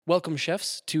Welcome,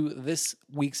 chefs, to this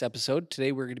week's episode.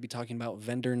 Today, we're going to be talking about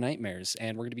vendor nightmares,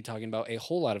 and we're going to be talking about a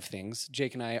whole lot of things.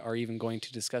 Jake and I are even going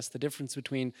to discuss the difference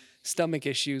between stomach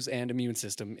issues and immune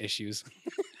system issues.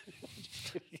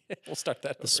 We'll start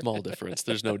that over. The small difference.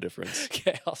 There's no difference.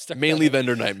 Okay, I'll start. Mainly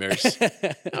vendor nightmares.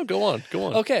 No, go on.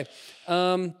 Okay.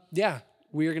 Yeah,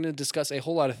 we are going to discuss a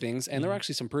whole lot of things, and there are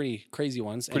actually some pretty crazy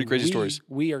ones. Pretty and crazy stories.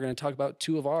 We are going to talk about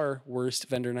two of our worst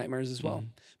vendor nightmares as well.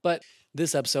 But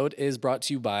this episode is brought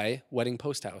to you by Wedding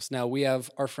Post House. Now, we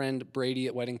have our friend Brady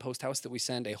at Wedding Post House that we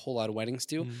send a whole lot of weddings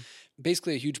to.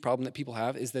 Basically, a huge problem that people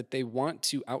have is that they want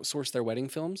to outsource their wedding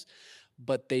films,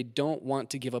 but they don't want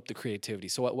to give up the creativity.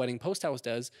 So what Wedding Post House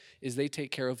does is they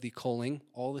take care of the culling,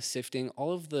 all the sifting,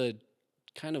 all of the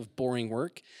kind of boring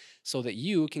work so that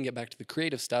you can get back to the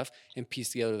creative stuff and piece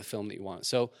together the film that you want.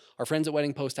 So our friends at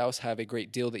Wedding Post House have a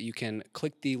great deal that you can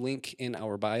click the link in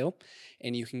our bio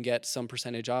and you can get some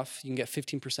percentage off. You can get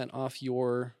 15% off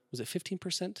your, was it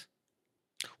 15%?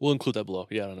 We'll include that below.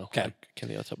 Yeah, I don't know. Okay. I can't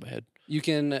think off the top of my head. You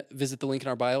can visit the link in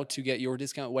our bio to get your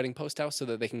discount at Wedding Post House so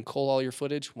that they can cull all your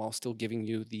footage while still giving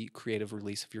you the creative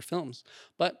release of your films.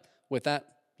 But with that,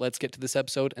 let's get to this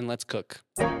episode and let's cook.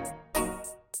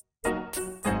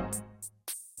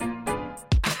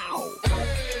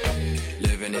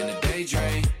 Living in a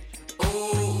daydream.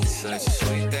 Ooh, such a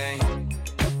sweet thing.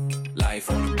 Life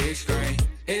on the big screen.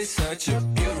 It's such a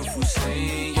beautiful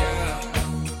scene, yeah.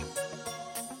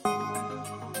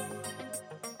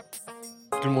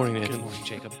 Good morning, Nathan. Good morning,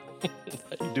 Jacob.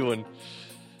 How you doing?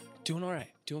 Doing all right.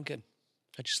 Doing good.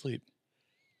 How'd you sleep?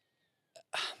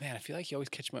 Man, I feel like you always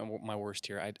catch my worst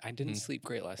here. I didn't sleep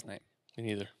great last night. Me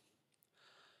neither.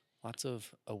 Lots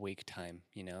of awake time,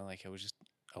 like I was just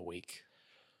awake.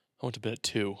 I went to bed at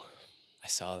 2. I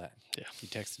saw that. Yeah. You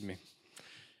texted me.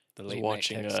 The I was late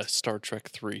watching night text. Star Trek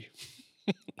 3.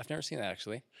 I've never seen that,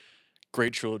 actually.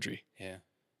 Great trilogy. Yeah.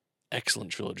 Excellent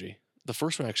trilogy. The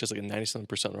first one actually has like a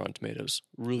 97% on Rotten Tomatoes.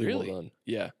 Really well done.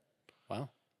 Yeah.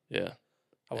 Wow. Yeah.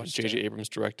 I And watched J.J. Abrams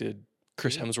directed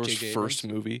Chris Really? Hemsworth's J.J. first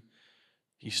Abrams? movie.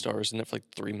 He stars in it for like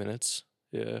 3 minutes.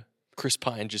 Yeah. Chris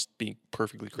Pine just being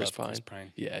perfectly Chris Love Pine. Chris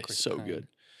Pine. Yeah, Chris he's so Pine. good.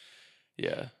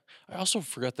 Yeah. I also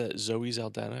forgot that Zoe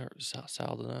Saldana, or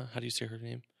Saldana, how do you say her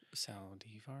name?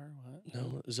 Saldivar? What?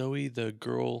 No, Zoe, the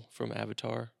girl from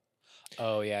Avatar.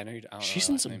 Oh, yeah. I know you. I don't She's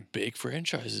know in her some name. big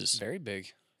franchises. Very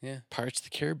big. Yeah. Pirates of the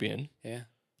Caribbean, Yeah.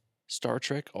 Star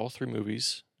Trek, all 3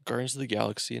 movies, Guardians of the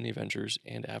Galaxy and the Avengers,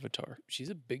 and Avatar. She's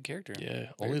a big character. Yeah, Very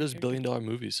only big those character. billion-dollar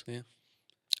movies. Yeah.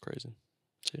 Crazy.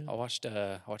 So, yeah. I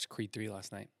watched Creed 3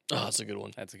 last night. Oh, that's a good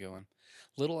one. That's a good one.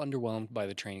 Little underwhelmed by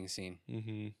the training scene,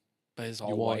 Mm-hmm. but it's all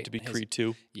You want white. it to be His- Creed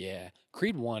 2? Yeah.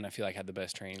 Creed 1, I feel like, had the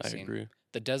best training I scene. agree.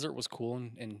 The desert was cool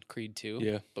in Creed 2,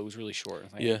 Yeah. but it was really short. I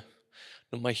think. Yeah.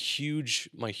 No, my huge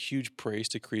praise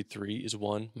to Creed 3 is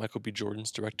one, Michael B.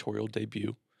 Jordan's directorial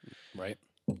debut. Right?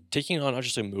 Taking on not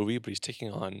just a movie, but he's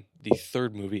taking on the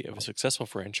 3rd movie of a successful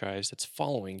franchise that's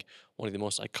following one of the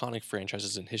most iconic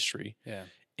franchises in history. Yeah.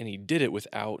 And he did it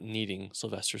without needing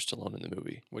Sylvester Stallone in the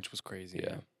movie. Which was crazy.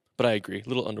 Yeah. But I agree. A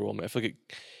little underwhelming. I feel like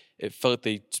it felt like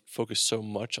they focused so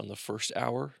much on the first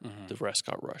hour, Mhm. the rest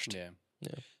got rushed. Yeah.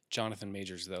 Yeah. Jonathan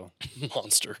Majors, though.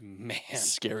 Monster. Man.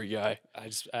 Scary guy.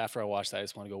 After I watched that, I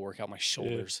just want to go work out my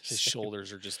shoulders. His same.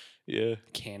 shoulders are just Yeah.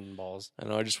 cannonballs. I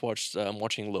know. I just watched, I'm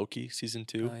watching Loki season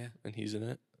 2, Oh, yeah. and he's in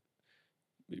it.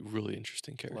 Really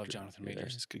interesting character. Jonathan Yeah,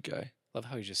 Majors. he's a good guy. Love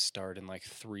how he just starred in like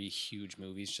 3 huge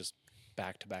movies just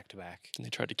back to back to back. And they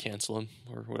tried to cancel him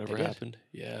or whatever did? happened.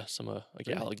 Yeah, some like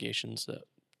Really? allegations that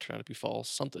turned out to be false.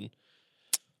 Something.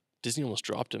 Disney almost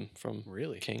dropped him from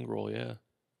Really? King role. Yeah,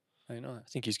 I didn't know that. I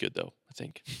think he's good though. I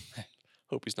think.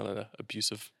 Hope he's not an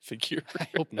abusive figure. I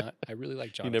hope not. I really like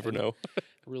You Jonathan. never know. I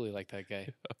really like that guy.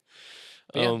 But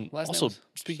yeah, last night Also, was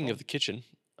speaking fun. of the kitchen,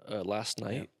 last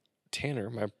night Tanner,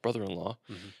 my brother-in-law,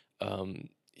 Mhm.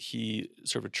 he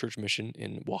served a church mission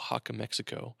in Oaxaca,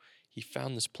 Mexico. He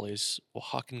found this place,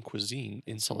 Oaxacan cuisine,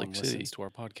 in Salt Someone Lake City. listens to our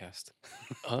podcast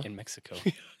Huh? in Mexico.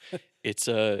 It's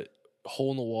a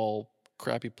hole-in-the-wall,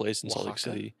 crappy place in Salt Lake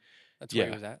Oaxaca? City. That's where he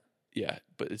Yeah. was at. Yeah,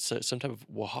 but it's some type of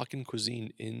Oaxacan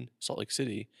cuisine in Salt Lake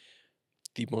City.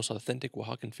 The most authentic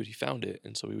Oaxacan food. He found it,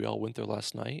 and so we all went there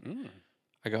last night. Mm.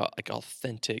 I got like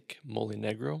authentic mole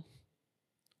negro.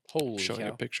 Holy Showing you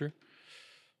cow. a picture.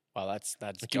 Wow, that's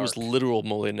Like dark. it was literal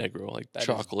mole negro, like That is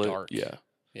chocolate. dark. Yeah,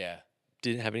 Yeah.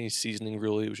 didn't have any seasoning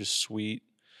really. It was just sweet.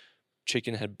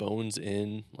 Chicken had bones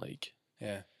in. Like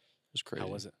Yeah. it was crazy.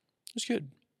 How was it? It was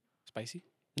good. Spicy?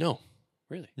 No,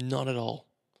 Really? not at all.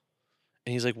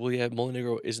 And he's like, well, yeah, mole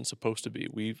negro isn't supposed to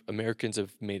be. Americans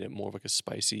have made it more of like a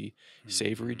spicy,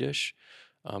 savory Mm. dish.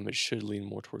 It should lean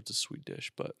more towards a sweet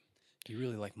dish, but You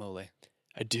really like mole.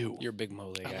 I do. You're a big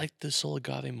mole guy. I like the Sol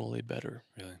Agave mole better.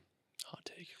 Really? Hot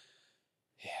take.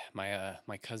 Yeah,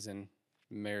 my cousin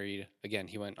married again.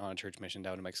 He went on a church mission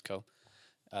down to Mexico,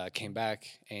 came back,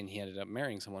 and he ended up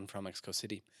marrying someone from Mexico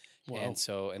City. Wow.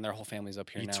 And their whole family's up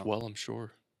here Eats now. well, I'm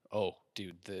sure. Oh,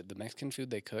 dude, the Mexican food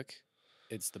they cook,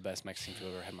 it's the best Mexican food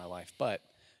I've ever had in my life. But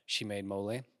she made mole,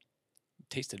 it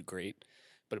tasted great,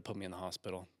 but it put me in the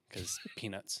hospital because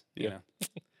peanuts. You Yeah. know,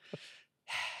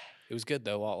 it was good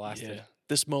though while it lasted. Yeah.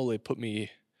 This mole put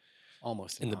me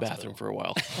Almost in the bathroom for a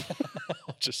while.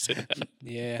 I'll just say that.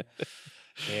 Yeah,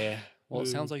 yeah. Well, it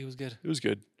sounds like it was good. It was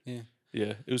good. Yeah.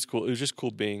 Yeah, it was cool. It was just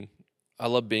cool I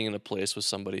love being in a place with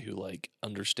somebody who like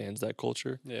understands that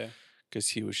culture. Yeah. Because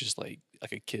he was just like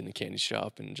a kid in a candy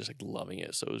shop and just like loving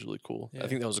it. So it was really cool. Yeah. I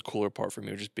think that was a cooler part for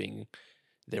me, just being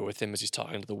there with him as he's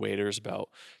talking to the waiters about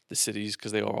the cities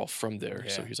because they are all from there.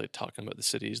 So Yeah. he's like talking about the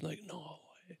cities and like, no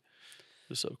way. It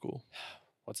was so cool.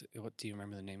 What do you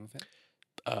remember the name of it?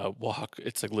 Oaxaca.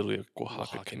 It's like literally a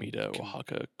Oaxaca Oaxacan comida, com-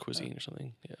 Oaxaca cuisine or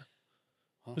something. Yeah.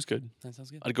 Huh. It was good. That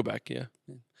sounds good. I'd go back. Yeah.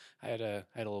 I had a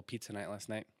little pizza night last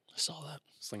night. I saw that.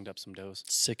 Slinged up some doughs.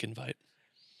 Sick invite.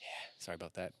 Sorry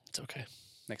about that. It's okay.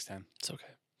 Next time. It's okay.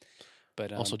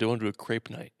 But Also, do you want to do a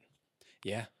crepe night?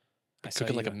 yeah, I'm saw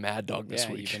cooking like you- a mad dog this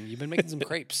yeah, week. You've been making some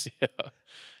crepes. Yeah.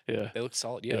 Yeah. They look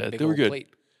solid. You had Yeah, a big they were old good. plate.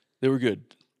 They were good.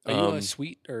 Are you a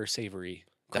sweet or savory?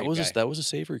 that crepe was guy? that was a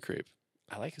savory crepe.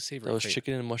 I like a savory. That was crepe.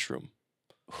 chicken and mushroom.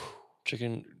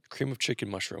 Cream of chicken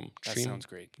mushroom. That Cream sounds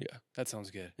great. Yeah. That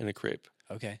sounds good. and a crepe.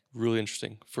 Okay. Really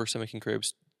interesting. First time making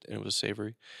crepes and it was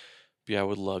savory. But yeah, I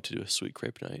would love to do a sweet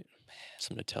crepe night.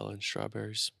 Some Nutella and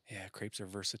strawberries. Yeah, crepes are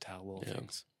versatile little Yeah.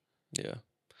 things. Yeah.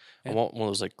 Yeah. I want one of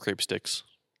those like crepe sticks.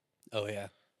 Oh yeah.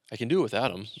 I can do it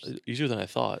without them. Easier than I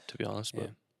thought, to be honest. But Yeah.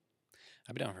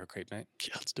 I'd be down for a crepe night.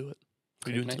 yeah, let's do it. What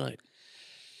are Crepe we doing night? tonight?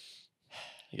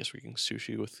 I guess we can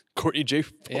sushi with Courtney J.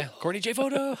 Yeah, Courtney J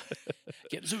Photo.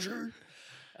 Getting sushi.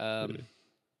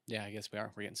 Yeah, I guess we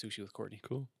are. We're getting sushi with Courtney.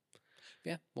 Cool.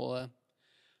 Yeah. Well,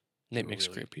 Nate makes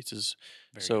really great pizzas.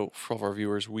 very So for all of our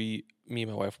viewers, me and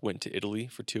my wife went to Italy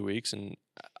for 2 weeks, and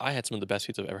I had some of the best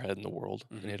pizza I've ever had in the world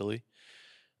in Mhm. Italy.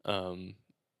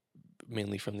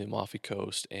 Mainly from the Amalfi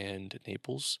Coast and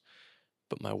Naples.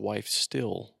 But my wife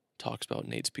still talks about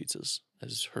Nate's pizzas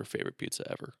as her favorite pizza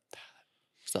ever.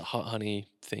 It's that hot honey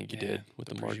thing you did with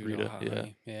the prosciutto, margarita. hot Yeah.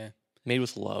 honey. Yeah. Made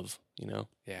with love, you know?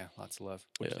 Yeah, lots of love.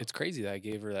 Which Yeah. It's crazy that I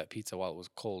gave her that pizza while it was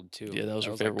cold too. Yeah, that was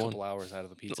her like favorite a one. couple hours out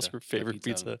of the pizza. That was her the favorite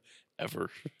pizza oven. pizza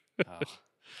ever. Oh.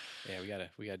 Yeah, we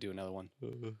gotta do another one.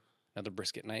 Uh, Another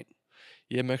brisket night.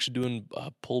 yeah, I'm actually doing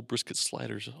pulled brisket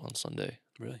sliders on Sunday.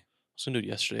 Really? I was going to do it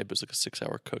yesterday, but it's like a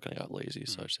 6-hour cook, and I got lazy,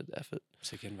 so I just said, F it.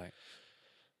 Sick invite.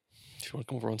 If you want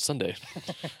to come over on Sunday.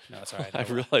 No, it's all right. I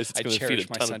realize it's I going to feed cherish a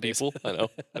my ton of Sundays. people. I know.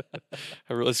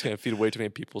 I realize it's going to feed way too many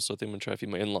people, so I think I'm going to try to feed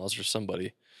my in-laws or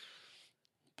somebody.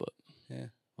 Yeah.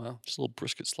 Well, Just little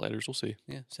brisket sliders. We'll see.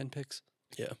 yeah. Send pics.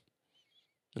 In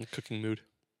a cooking mood.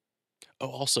 Oh,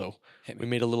 also, Hit we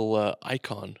me. made a little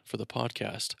icon for the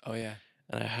podcast, Oh yeah.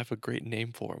 and I have a great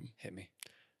name for him. Hit me.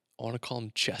 I want to call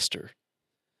him Chester.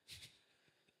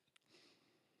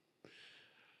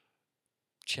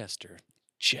 Chester.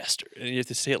 Chester. And you have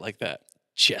to say it like that.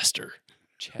 Chester.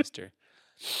 Chester.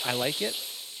 I like it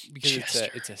because Chester.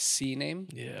 it's a C name.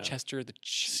 Yeah. Chester the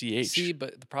CH. C,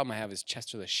 but the problem I have is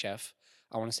Chester the chef.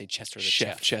 I want to say Chester the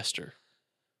Chef chef. Chester.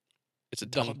 It's a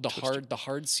The, tongue the twister.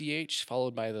 hard CH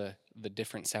followed by the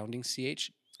different sounding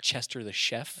CH. Chester the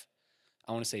chef.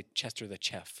 I want to say Chester the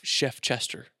chef. Chef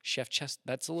Chester. Chef Chester.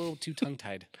 That's a little too tongue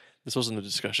tied. This wasn't a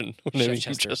discussion. We're Chef naming him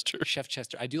Chester. Chester. Chef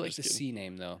Chester. I do like Just the kidding. C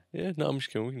name though. Yeah, no, I'm just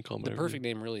kidding. We can call him The whatever we- perfect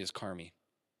name really is Carmi.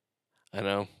 I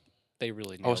know. They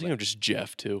really I was nailed thinking it. of just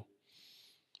Jeff too.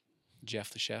 Jeff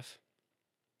the chef.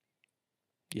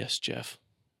 Yes, Jeff.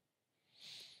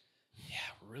 Yeah,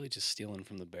 we're really just stealing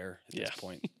from the bear at Yeah. this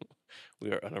point.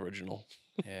 We are unoriginal.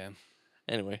 Yeah,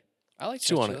 Anyway, I like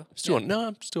stew on Chester, it. though. Stew on it. No,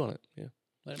 I'm still on it. Yeah.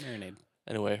 Let it marinate.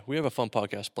 Anyway, we have a fun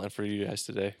podcast planned for you guys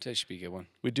today. That should be a good one.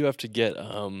 We do have to get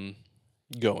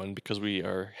going because we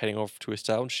are heading over to a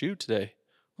sound shoot today.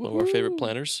 One of our favorite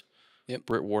planners, Yep.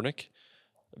 Britt Warnick.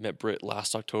 I met Britt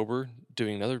last October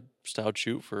doing another styled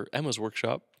shoot for Emma's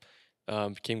workshop.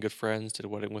 Became good friends, did a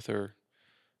wedding with her.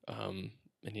 And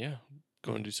yeah,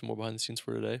 going to do some more behind the scenes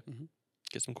for today. Mhm.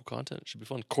 Get some cool content. Should be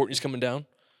fun. Courtney's coming down.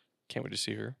 Can't wait to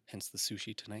see her. Hence the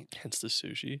sushi tonight. Hence the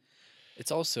sushi.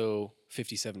 It's also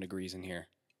 57 degrees in here.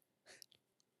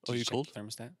 Oh, Did you check cold? the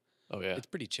thermostat? Oh, yeah. It's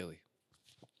pretty chilly.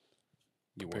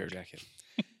 You wore a Prepared. jacket.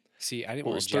 See, I didn't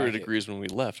Well, it wear a was 30 jacket. degrees when we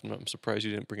left. I'm surprised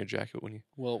you didn't bring a jacket when you...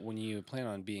 Well, when you plan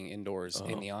on being indoors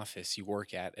in Uh-huh. the office you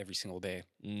work at every single day,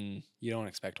 you don't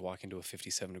expect to walk into a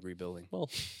 57-degree building. Well,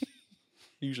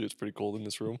 Usually it's pretty cold in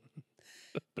this room.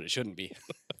 But it shouldn't be.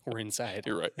 We're inside.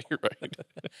 You're right. You're right.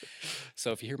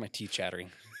 So if you hear my teeth chattering,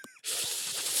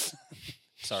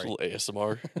 sorry. Little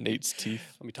ASMR. Nate's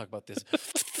teeth. Let me talk about this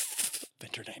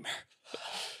vendor nightmare.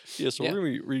 Yeah, so Yeah. we're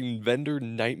going to be reading Vendor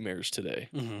Nightmares today.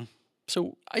 Mm-hmm.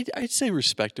 So I'd say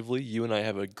respectively, you and I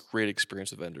have a great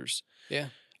experience with vendors. Yeah.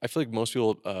 I feel like most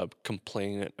people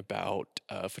complain about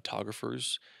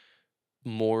photographers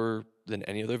more than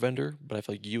any other vendor, but I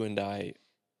feel like you and I,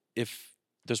 if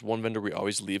there's one vendor we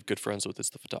always leave good friends with, it's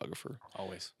the photographer.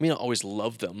 Always. I mean, I always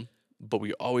love them, but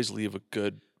we always leave a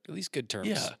good, At least good terms.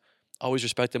 yeah, always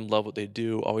respect them, love what they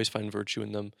do, always find virtue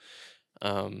in them.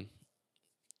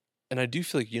 And I do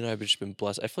feel like you and I have just been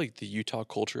blessed. I feel like the Utah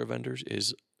culture of vendors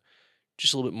is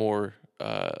just a little bit more,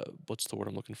 what's the word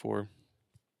I'm looking for?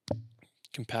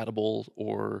 Compatible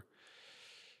or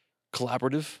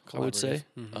collaborative, I would say,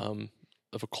 Mhm.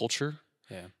 of a culture.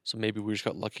 Yeah. So maybe we just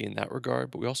got lucky in that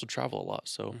regard, but we also travel a lot.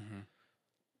 So Mhm.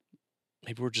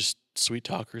 maybe we're just sweet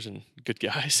talkers and good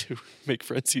guys who make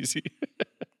friends easy.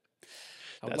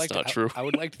 I would That's like not to, true. I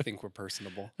would like to think we're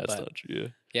personable. That's but not true. Yeah.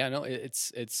 yeah, no,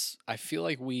 it's. I feel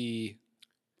like we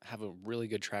have a really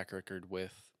good track record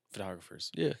with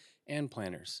photographers. Yeah. And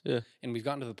planners. Yeah. And we've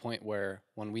gotten to the point where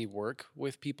when we work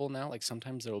with people now, like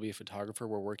sometimes there will be a photographer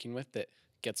we're working with that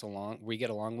we get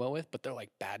along well with, but they're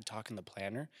like bad talking the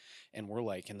planner, and we're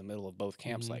like in the middle of both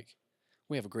camps. Mhm. Like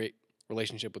we have a great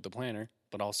relationship with the planner,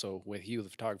 but also with you, the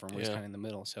photographer, and we're just Yeah. kind of in the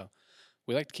middle. So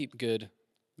we like to keep good.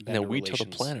 And then vendor we tell the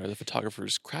relations, planner, the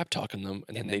photographer's crap talking them,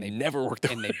 and, And then then they they- never work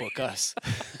their and they book us.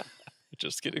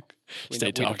 Just kidding. We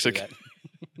Stay don't do toxic. that.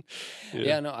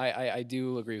 Yeah, no, I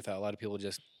do agree with that. A lot of people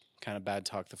just kind of bad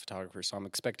talk the photographer, so I'm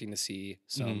expecting to see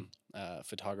some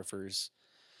photographers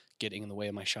getting in the way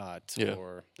of my shot Yeah.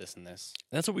 or this and this.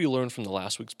 And that's what we learned from the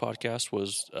last week's podcast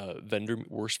was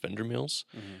worst vendor meals.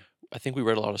 Mm-hmm. I think we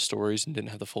read a lot of stories and didn't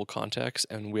have the full context,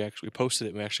 and we actually posted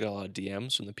it. And we actually got a lot of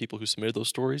DMs from the people who submitted those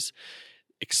stories,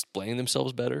 explaining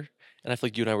themselves better. And I feel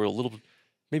like you and I were a little,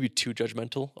 maybe too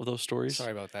judgmental of those stories.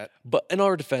 Sorry about that. But in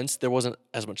our defense, there wasn't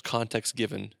as much context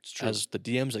given true. as the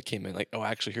DMs that came in. Like, oh,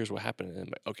 actually, here's what happened. And I'm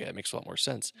like, okay, that makes a lot more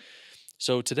sense.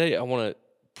 So today, I want to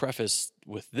preface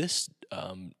with this.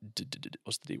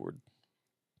 What's the D word?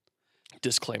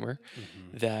 Disclaimer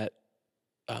Mm-hmm. that.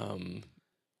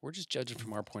 We're just judging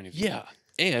from our point of view. Yeah,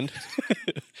 and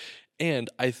and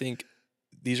I think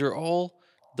these are all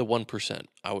the 1%.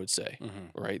 I would say,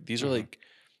 Mm-hmm. right? These are Mhm. like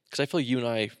because I feel like you and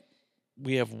I,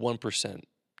 we have 1%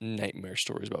 nightmare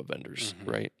stories about vendors,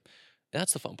 Mhm. right? And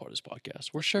that's the fun part of this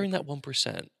podcast. We're sharing that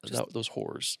 1%, those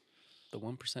horrors. The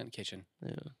 1% kitchen.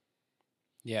 Yeah,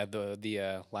 Yeah,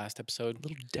 the last episode. a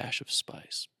little dash of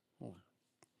spice.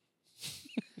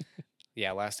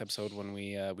 Yeah, last episode when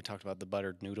we talked about the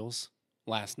buttered noodles.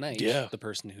 Last night, Yeah. the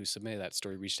person who submitted that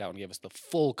story reached out and gave us the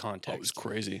full Oh, context. it was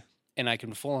crazy. And I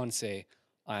can full on say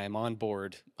I'm on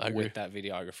board I agree. with that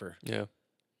videographer. Yeah,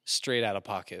 Straight out of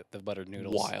pocket, the buttered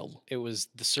noodles. wild. It was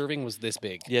the serving was this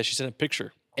big Yeah, she sent a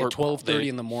picture at Or 12:30 they-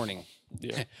 in the morning.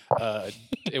 Yeah,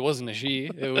 It wasn't a she.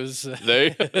 It was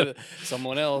They?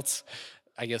 someone else.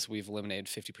 I guess we've eliminated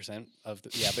 50% of the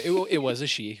but it was a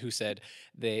she who said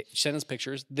they sent us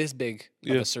pictures this big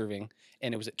of Yeah. a serving,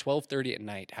 and it was at 12:30 at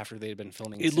night after they had been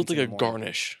filming. it looked since like in a the morning.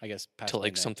 garnish I guess past to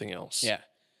like midnight. something else. Yeah,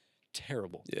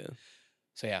 terrible. yeah.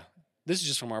 So yeah, this is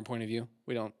just from our point of view.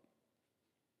 We don't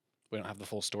have the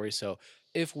full story. So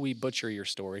if we butcher your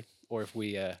story or if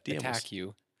we DM us. attack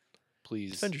you,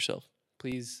 please Defend yourself.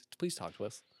 please talk to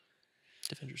us.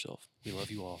 Defend yourself. We love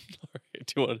you all. All right.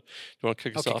 Do you want to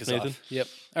kick us I'll off, kick us Nathan? off. Yep.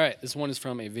 All right. This one is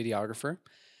from a videographer.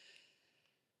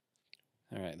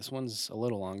 All right. This one's a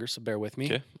little longer, so bear with me.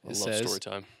 Okay. It I love says, story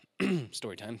time.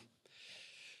 Story time.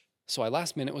 So I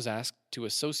last minute was asked to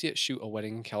associate shoot a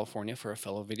wedding in California for a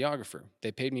fellow videographer.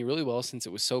 They paid me really well since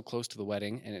it was so close to the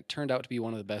wedding, and it turned out to be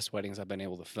one of the best weddings I've been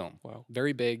able to film. Wow.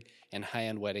 Very big and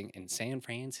high-end wedding in San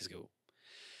Francisco.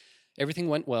 Everything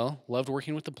went well, loved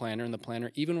working with the planner, and the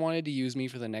planner even wanted to use me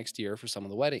for the next year for some of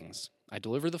the weddings. I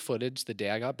delivered the footage the day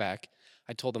I got back.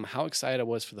 I told them how excited I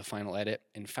was for the final edit,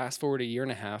 and fast forward a year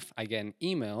and a half, I get an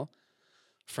email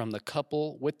from the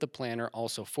couple with the planner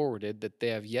also forwarded that they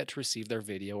have yet to receive their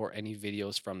video or any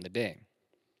videos from the day.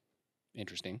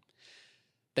 Interesting.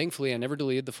 Thankfully, I never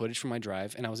deleted the footage from my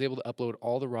drive, and I was able to upload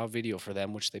all the raw video for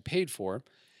them, which they paid for,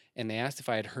 and they asked if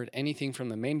I had heard anything from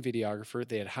the main videographer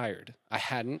they had hired. I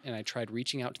hadn't, and I tried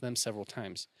reaching out to them several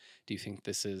times. Do you think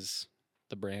this is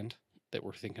the brand that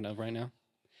we're thinking of right now?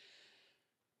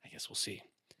 I guess we'll see.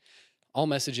 All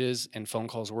messages and phone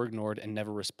calls were ignored and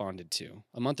never responded to.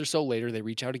 A month or so later, they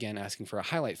reach out again asking for a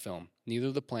highlight film.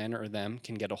 Neither the planner or them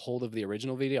can get a hold of the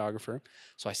original videographer,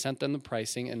 so I sent them the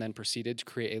pricing and then proceeded to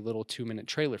create a little 2-minute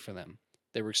trailer for them.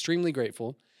 They were extremely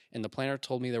grateful, and the planner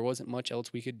told me there wasn't much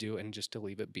else we could do and just to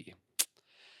leave it be.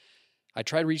 I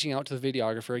tried reaching out to the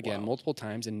videographer again multiple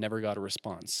times and never got a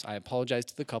response. I apologized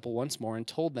to the couple once more and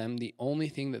told them the only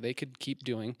thing that they could keep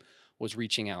doing was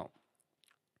reaching out.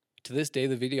 To this day,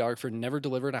 the videographer never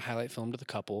delivered a highlight film to the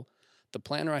couple. The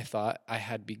planner I thought I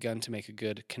had begun to make a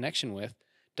good connection with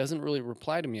doesn't really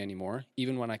reply to me anymore,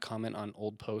 even when I comment on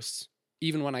posts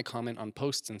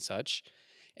and such.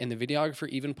 And the videographer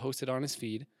even posted on his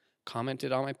feed,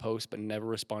 commented on my post, but never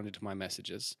responded to my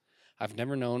messages. I've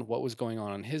never known what was going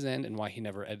on his end and why he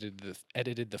never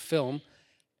edited the film.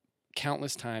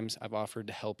 Countless times I've offered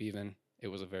to help even. It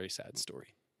was a very sad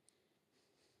story.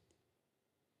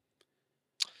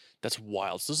 That's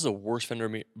wild. So this is a worse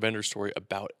vendor story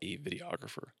about a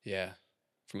videographer. Yeah.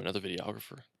 From another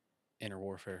videographer. Inner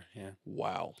warfare, yeah.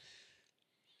 Wow.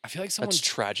 I feel like that's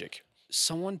tragic.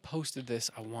 Someone posted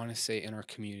this, I want to say, in our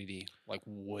community, last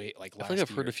year. I feel like I've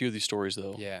heard a few of these stories,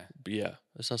 though. Yeah. But yeah,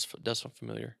 that's not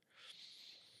familiar.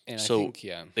 And so I think,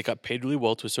 yeah. They got paid really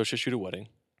well to associate shoot a wedding,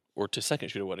 or to second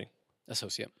shoot a wedding.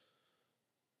 Associate.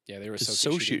 Yeah, they were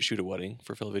associate shoot a wedding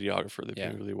for a fellow videographer. They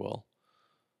paid really well.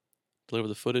 Deliver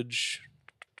the footage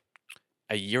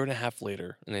a year and a half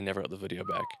later, and they never got the video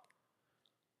back.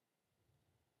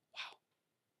 Wow.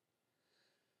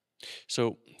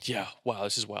 So, yeah, wow,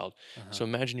 this is wild. So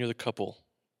imagine you're the couple.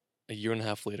 A year and a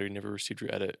half later, you never received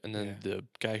your edit, and then the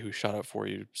guy who shot it for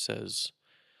you says,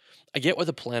 I get why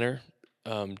the planner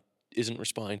isn't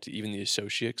responding to even the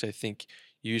associate, because I think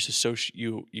you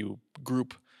you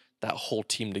group that whole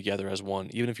team together as one.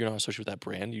 Even if you're not associated with that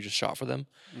brand, you just shot for them.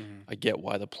 Mm-hmm. I get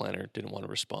why the planner didn't want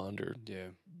to respond or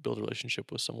build a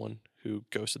relationship with someone who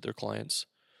ghosted their clients,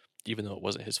 even though it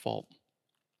wasn't his fault.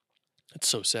 It's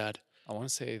so sad. I want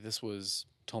to say this was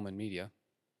Tolman Media,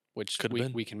 which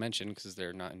we can mention because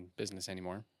they're not in business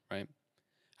anymore, right?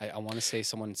 I want to say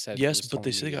someone said yes, but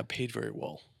they said they got paid very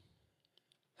well.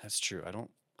 That's true.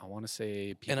 I want to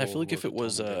say people. And I feel like if it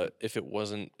was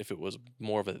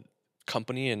more of a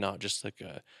company and not just like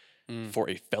for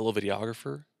a fellow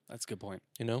videographer. That's a good point.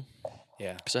 You know?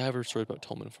 Yeah. Because I have heard stories about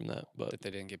Tolman from that. But that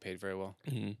they didn't get paid very well.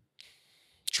 Mm-hmm.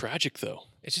 Tragic, though.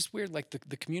 It's just weird, like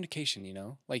the communication, you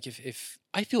know? Like if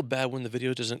I feel bad when the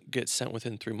video doesn't get sent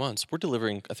within 3 months. We're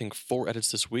delivering, I think, 4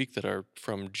 edits this week that are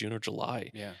from June or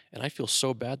July. Yeah. And I feel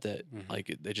so bad that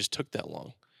they just took that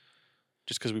long.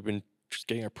 Just because we've been just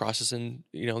getting our process in,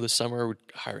 this summer, we're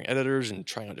hiring editors and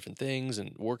trying out different things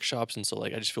and workshops. And so, I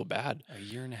just feel bad. A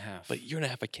year and a half. But a year and a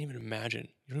half, I can't even imagine.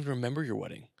 You don't even remember your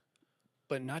wedding.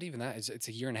 But not even that. It's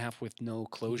a year and a half with no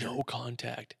closure. No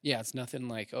contact. Yeah, it's nothing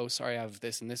like, oh, sorry, I have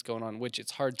this and this going on, which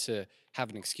it's hard to have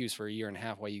an excuse for a year and a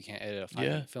half why you can't edit a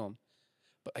 5-minute film.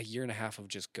 But a year and a half of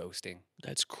just ghosting.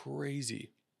 That's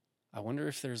crazy. I wonder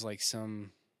if there's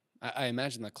some... I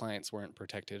imagine the clients weren't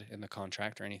protected in the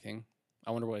contract or anything.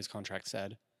 I wonder what his contract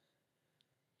said.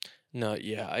 No,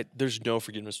 yeah. There's no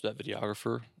forgiveness for that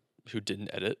videographer who didn't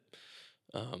edit.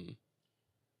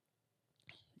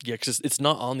 Yeah, because it's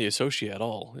not on the associate at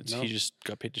all. He just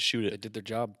got paid to shoot it. They did their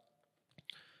job.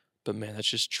 But man, that's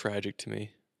just tragic to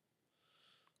me.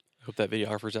 I hope that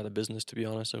videographer's out of business, to be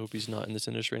honest. I hope he's not in this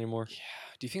industry anymore. Yeah.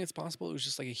 Do you think it's possible it was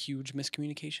just a huge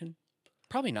miscommunication?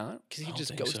 Probably not, because he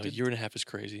just ghosted. So. A year and a half is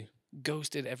crazy.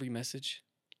 Ghosted every message.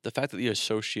 The fact that the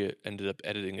associate ended up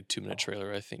editing a 2-minute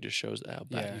trailer, I think, just shows how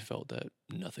bad he felt that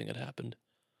nothing had happened.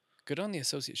 Good on the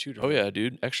associate shooter. Oh, yeah,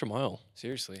 dude. Extra mile.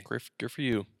 Seriously. Great, good for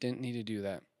you. Didn't need to do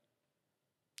that.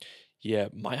 Yeah,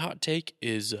 my hot take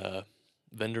is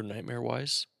vendor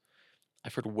nightmare-wise.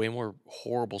 I've heard way more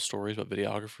horrible stories about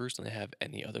videographers than I have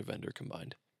any other vendor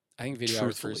combined. I think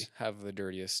videographers have the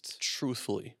dirtiest.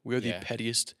 Truthfully. We are the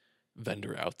pettiest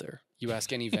vendor out there. You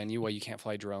ask any venue why you can't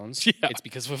fly drones, it's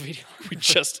because of a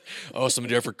videographer. Some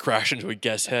videographer crashed into a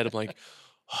guest's head. I'm like,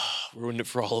 ruined it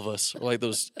for all of us. Or like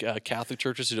those Catholic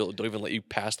churches who don't even let you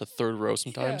pass the third row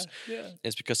sometimes. Yeah. And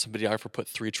it's because some videographer put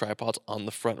 3 tripods on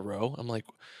the front row. I'm like...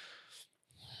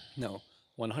 No,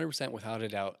 100% without a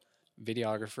doubt,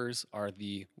 videographers are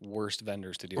the worst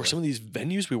vendors to deal with. Or some of these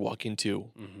venues we walk into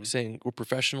saying we're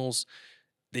professionals,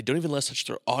 they don't even let us touch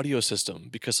their audio system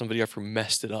because some videographer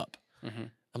messed it up. Mm-hmm.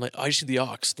 I'm like, I just need the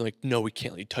aux. They're like, no, we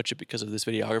can't let you touch it because of this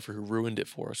videographer who ruined it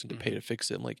for us and to pay to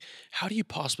fix it. I'm like, how do you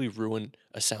possibly ruin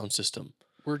a sound system?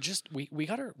 We're just we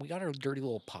got our dirty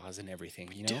little paws and everything,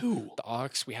 you know. Do. The aux,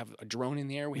 we have a drone in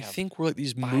the air. We think we're like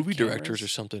these movie directors or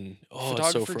something. Oh,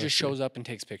 photographer just shows up and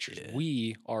takes pictures. Yeah.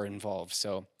 We are involved,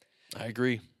 so I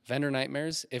agree. Vendor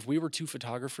nightmares. If we were two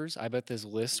photographers, I bet this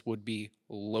list would be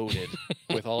loaded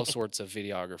with all sorts of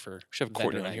videographer. We should have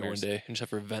vendor Courtney on here one nightmares. day and just have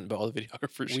her vent about all the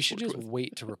videographers. We she's should worked just with.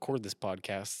 wait to record this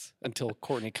podcast until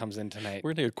Courtney comes in tonight.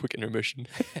 We're gonna take a quick intermission.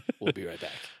 We'll be right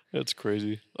back. That's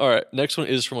crazy. All right, next one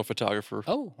is from a photographer.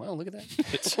 Oh, well, look at that.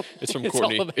 It's from It's all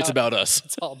Courtney. It's about us.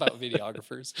 It's all about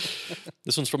videographers.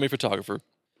 This one's from a photographer.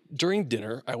 During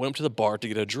dinner, I went up to the bar to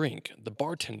get a drink. The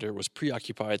bartender was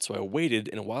preoccupied, so I waited,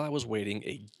 and while I was waiting,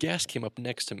 a guest came up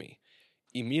next to me.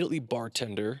 Immediately,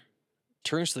 bartender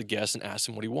turns to the guest and asks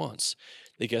him what he wants.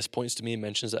 The guest points to me and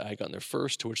mentions that I had gotten there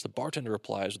first, to which the bartender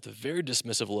replies with a very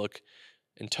dismissive look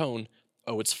and tone,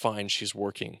 "Oh, it's fine, she's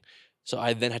working." So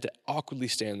I then had to awkwardly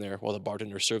stand there while the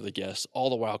bartender served the guest, all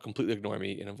the while completely ignoring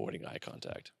me and avoiding eye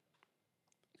contact.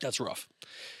 That's rough.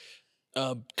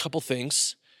 Couple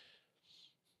things.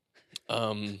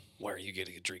 Why are you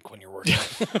getting a drink when you're working?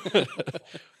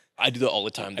 I do that all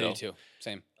the time, I though. do too.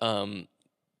 Same.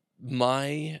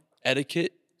 My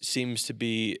etiquette seems to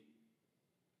be,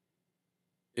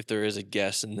 if there is a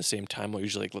guest in the same time, I'll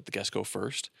usually let the guest go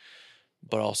first.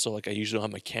 But also, I usually don't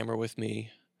have my camera with me.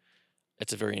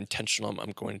 It's a very intentional.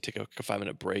 I'm going to take a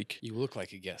 5-minute break. You look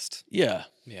like a guest. Yeah.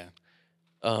 Yeah.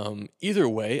 Either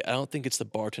way, I don't think it's the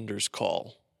bartender's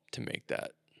call to make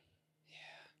that. Yeah.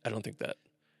 I don't think that.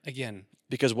 Again,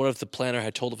 Because what if the planner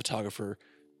had told the photographer,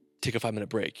 take a 5-minute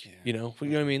break? Yeah. You know what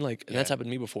I mean? And that's Yeah. happened to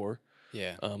me before.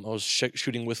 yeah. I was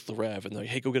shooting with the Rev, and they're like,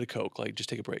 "Hey, go get a Coke. Just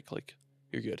take a break.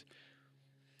 You're good."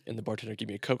 And the bartender gave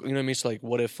me a Coke. You know what I mean? So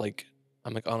what if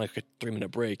I'm on a 3-minute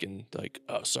break, and they're like,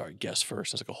 "Oh, sorry, guest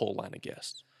first." It's a whole line of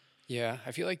guests. Yeah,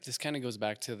 I feel like this kind of goes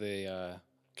back to the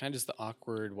kind of just the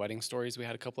awkward wedding stories we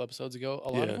had a couple episodes ago.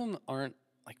 A lot of Yeah. them aren't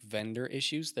like vendor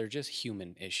issues; they're just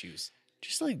human issues.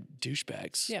 Just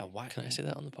douchebags. Yeah, why? Can I say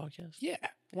that on the podcast? Yeah,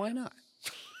 why not?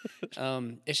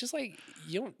 It's just like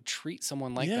you don't treat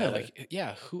someone like Yeah.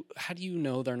 that. Who? How do you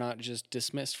know they're not just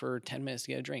dismissed for 10 minutes to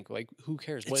get a drink? Who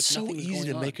cares? It's so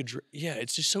easy to make a drink. Yeah,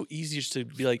 it's just so easy just to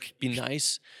be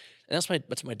nice. And that's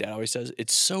what my dad always says.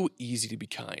 It's so easy to be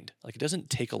kind. It doesn't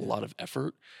take a lot of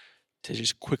effort to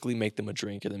just quickly make them a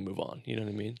drink and then move on. You know what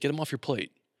I mean? Get them off your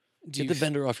plate. Get the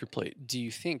vendor off your plate. Do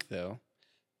you think though?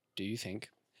 Do you think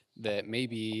that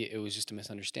maybe it was just a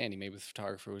misunderstanding? Maybe the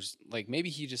photographer was maybe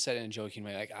he just said it in a joking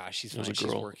way, she's It was fine, a she's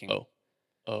girl. working.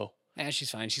 Oh. She's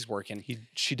fine, she's working.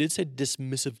 She did say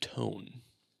dismissive tone.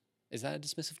 Is that a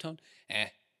dismissive tone?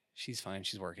 She's fine,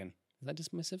 she's working. Is that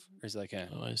dismissive, or is it like a?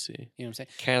 Oh, I see. You know what I'm saying?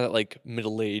 Kind of that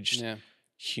middle-aged Yeah.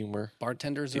 humor.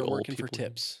 Bartenders The are old working for people.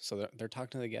 tips, so they're talking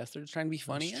to the guests. They're just trying to be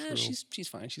funny. true. She's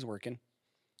fine, she's working.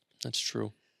 That's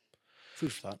true.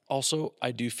 Food for thought. Also,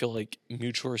 I do feel like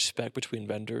mutual respect between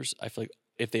vendors. I feel like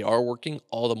if they are working,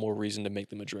 all the more reason to make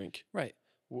them a drink Right.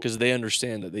 because they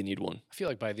understand that they need one. I feel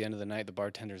like by the end of the night, the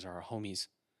bartenders are our homies.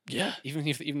 Yeah. Even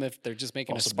if they're just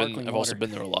making a I've sparkling water. also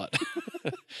been there a lot.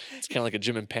 It's kind of like a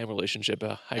Jim and Pam relationship.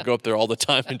 I go up there all the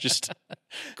time and just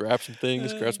grab some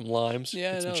things, grab some limes,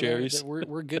 get some cherries.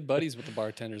 We're good buddies with the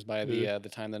bartenders by the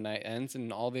time the night ends,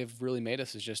 and all they've really made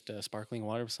us is just sparkling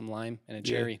water with some lime and a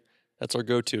Yeah. cherry. That's our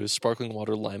go-to is sparkling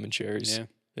water, lime, and cherries. Yeah.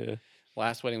 Yeah.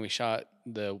 Last wedding we shot,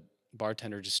 the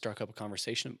bartender just struck up a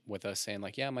conversation with us saying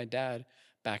my dad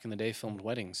back in the day filmed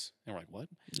weddings, and we're like, what?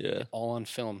 Yeah. All on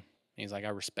film. And he's like, I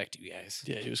respect you guys.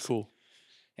 Yeah, he was cool.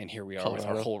 And here we are with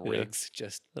our Colorado, whole yeah. rigs,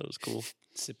 just That was cool.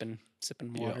 sipping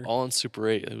Yeah, water. all on Super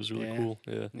 8. It was really Yeah. cool.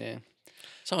 Yeah. Yeah.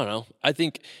 So I don't know. I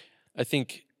think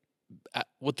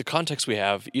with the context we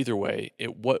have, either way,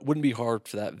 it wouldn't be hard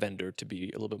for that vendor to be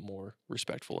a little bit more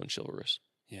respectful and chivalrous.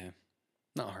 Yeah.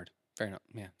 Not hard. Not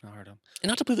hard. And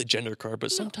not to play the gender card,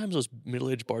 but sometimes those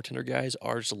middle-aged bartender guys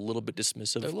are just a little bit They're a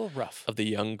dismissive little rough. of the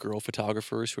young girl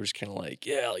photographers who are just kind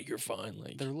of you're fine.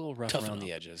 They're a little rough toughen around up.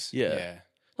 the edges. Yeah.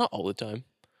 Not all the time,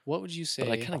 What would you say?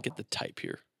 but I kind of get the type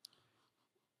here.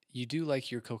 You do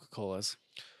like your Coca-Colas.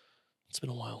 It's been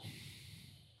a while.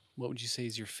 What would you say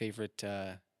is your favorite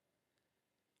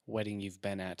wedding you've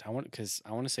been at? I want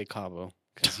to say Cabo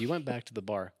because you went back to the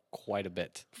bar quite a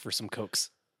bit for some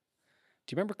Cokes.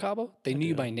 Do you remember Cabo? They knew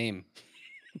you by name.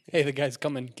 Hey, the guy's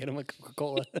coming. Get him a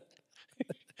Coca-Cola.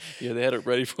 Yeah, they had it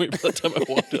ready for me by the time I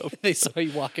walked up. They saw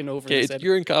you walking over. Okay, and said,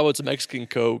 you're in Cabo. It's a Mexican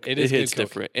Coke. It is It hits good Coke.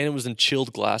 different, and it was in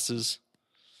chilled glasses.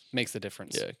 makes the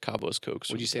difference. Yeah, Cabo's Cokes.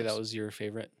 Would you say that was your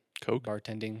favorite Coke?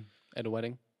 bartending at a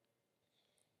wedding?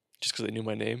 Just because they knew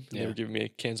my name and they Yeah. were giving me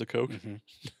cans of Coke? Mm-hmm.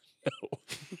 No.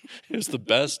 It was the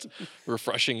best,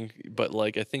 refreshing, but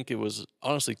I think it was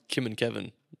honestly Kim and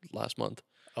Kevin last month.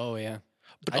 Oh yeah.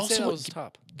 But I'd also, say that was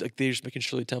top. they were just making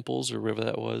Shirley Temples or whatever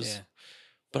that was. Yeah.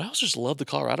 But I also just loved the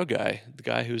Colorado guy, the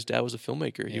guy whose dad was a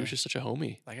filmmaker. He Yeah. was just such a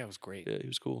homie. That guy was great. Yeah, he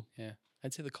was cool. Yeah.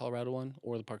 I'd say the Colorado one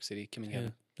or the Park City. Kim and Yeah,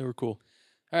 Kevin. they were cool.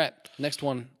 All right. Next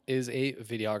one is a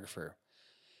videographer.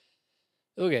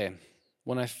 Okay.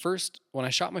 When I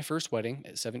shot my first wedding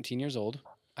at 17 years old,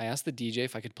 I asked the DJ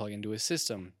if I could plug into his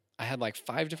system. I had like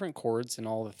 5 different cords and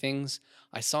all the things.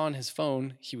 I saw on his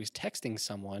phone he was texting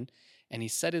someone, and he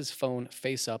set his phone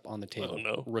face up on the table. Oh,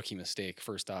 no. Rookie mistake,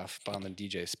 first off, but on the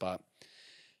DJ spot.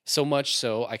 So much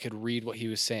so I could read what he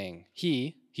was saying.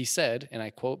 He said, and I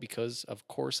quote because of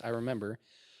course I remember,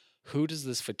 "Who does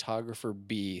this photographer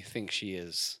B think she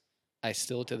is? I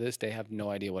still to this day have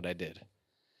no idea what I did."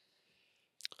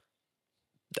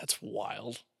 That's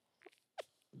wild.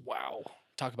 Wow.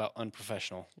 Talk about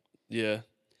unprofessional. Yeah.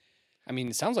 I mean,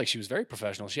 it sounds like she was very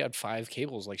professional. She had 5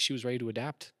 cables. Like, she was ready to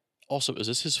adapt. Also, is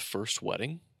this his first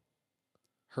wedding?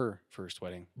 Her first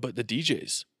wedding. But the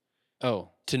DJ's. Oh,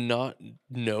 To not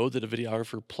know that a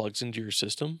videographer plugs into your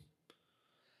system?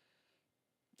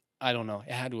 I don't know.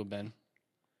 It had to have been.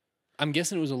 I'm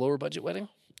guessing it was a lower budget wedding.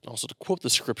 Also, to quote the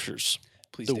scriptures,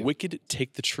 Please the do. wicked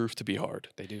take the truth to be hard.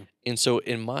 They do. And so what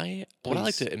I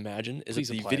like Please. to imagine is that Please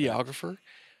the apply that. videographer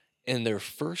in their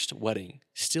first wedding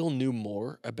still knew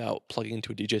more about plugging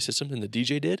into a DJ system than the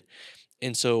DJ did.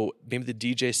 And so maybe the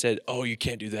DJ said, "Oh, you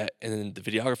can't do that." And then the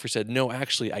videographer said, "No,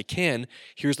 actually I can.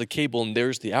 Here's the cable and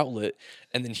there's the outlet."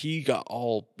 And then he got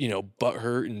all,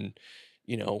 butthurt and,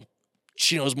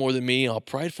 she knows more than me, all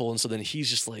prideful. And so then he's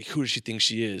just like, who does she think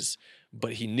she is?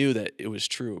 But he knew that it was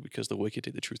true because the wicked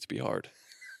take the truth to be hard.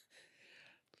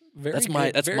 Very That's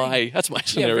good. my Yeah,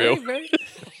 scenario. very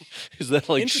Is that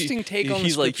like Interesting take on the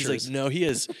he's like scriptures. no,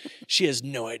 she has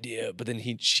no idea. But then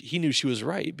he knew she was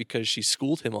right because she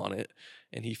schooled him on it,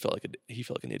 and he felt like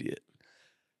an idiot.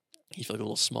 He felt like a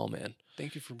little small man,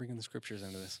 Thank you for bringing the scriptures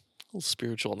into this. a little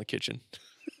spiritual in the kitchen.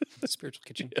 Spiritual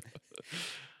kitchen.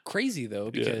 Crazy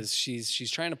though, because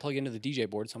she's trying to plug into the DJ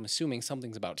board, so I'm assuming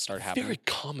something's about to start happening. Very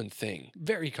common thing.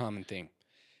 Very common thing.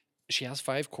 She has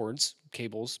 5 cords,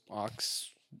 cables, aux,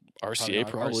 RCA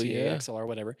probably, RCA, yeah. XLR,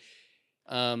 whatever.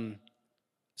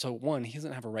 So 1, he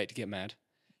doesn't have a right to get mad.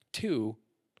 2,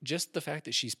 just the fact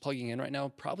that she's plugging in right now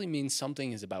probably means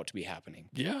something is about to be happening.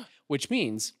 Yeah. Which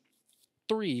means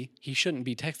 3, he shouldn't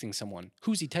be texting someone.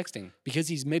 Who's he texting? Because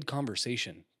he's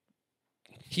mid-conversation.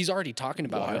 He's already talking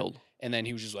about her, Wild. and then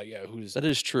he was just like, "Yeah, who's?" That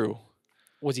is true.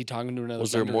 Was he talking to another?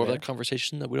 Was there vendor more of there? that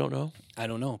conversation that we don't know? I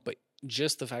don't know, but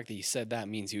just the fact that he said that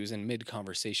means he was in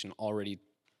mid-conversation already.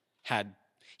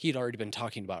 He had already been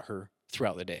talking about her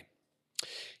throughout the day.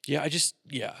 Yeah,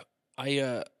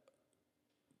 I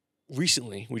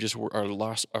recently we just were our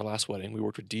last wedding. We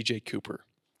worked with DJ Cooper.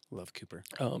 Love Cooper.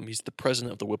 He's the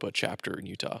president of the WIPA chapter in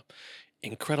Utah.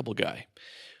 Incredible guy.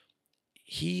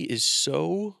 He is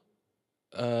so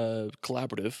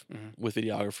collaborative with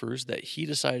videographers that he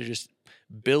decided to just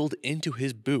build into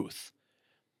his booth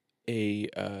a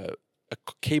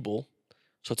cable,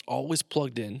 so it's always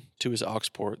plugged in to his aux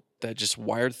port that just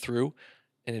wired through,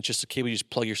 and it's just a cable you just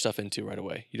plug your stuff into right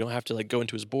away. You don't have to go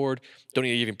into his board. Don't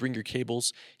need to even bring your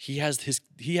cables. He has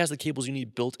the cables you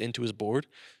need built into his board,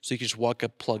 so you can just walk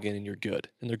up, plug in, and you're good.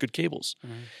 And they're good cables.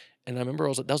 And I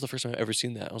remember that was the first time I've ever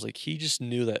seen that. I was like, he just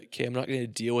knew that, okay, I'm not going to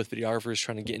deal with videographers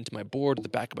trying to get into my board at the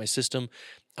back of my system.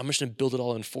 I'm just going to build it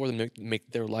all in for them to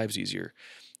make their lives easier.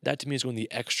 That to me is going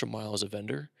the extra mile as a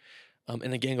vendor.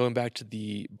 And again, going back to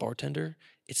the bartender,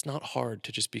 it's not hard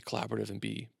to just be collaborative and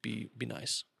be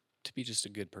nice. To be just a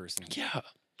good person. Yeah.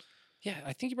 Yeah,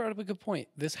 I think you brought up a good point.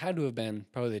 This had to have been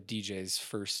probably the DJ's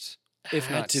first, if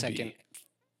Had not to second, be.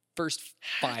 first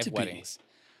Had 5 to be. weddings.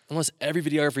 Unless every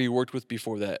videographer you worked with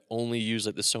before that only used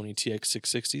the Sony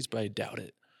TX660s, but I doubt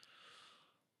it.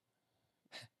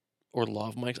 Or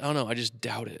lav mics. I don't know. I just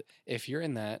doubt it. If you're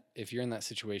in that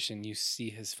situation, you see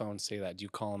his phone say that. Do you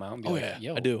call him out and be Oh, like, yeah,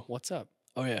 "Yo, I do. what's up?"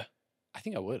 Oh yeah. I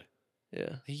think I would.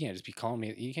 Yeah. You can't just be calling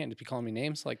me. You can't just be calling me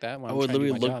names like that. When I I'm would trying to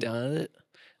do literally my look job. down at it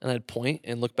and I'd point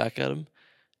and look back at him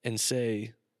and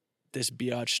say, "This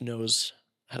biatch knows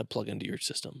how to plug into your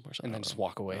system," or something. and then just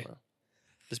walk away.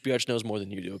 This biatch knows more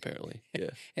than you do, apparently.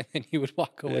 Yeah. And then you would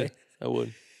walk away, I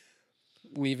would.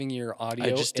 leaving your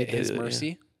audio just at did his it, yeah.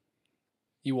 mercy.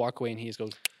 You walk away, and he just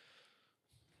goes,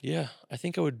 Yeah. I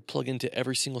think I would plug into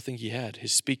every single thing he had.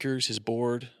 His speakers, his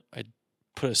board. I'd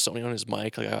put a Sony on his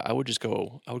mic. I would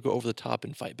go over the top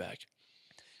and fight back.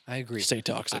 "I agree." Stay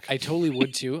toxic. I totally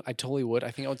would too. I totally would.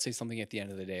 I think I would say something at the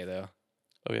end of the day, though.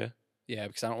 Oh yeah. Yeah,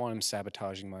 because I don't want him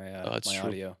sabotaging my that's my true.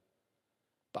 audio.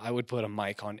 but I would put a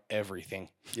mic on everything.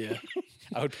 Yeah.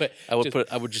 I would put. I would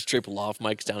just- I would just drape lav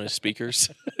mics down his speakers.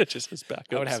 Just his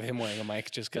backups. I would have him wearing a mic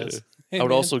just because. I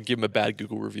would also give him a bad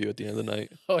Google review at the end of the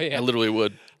night. Oh I yeah. literally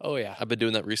would. Oh yeah. I've been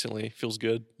doing that recently. Feels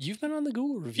good. You've been on the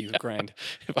Google review grind.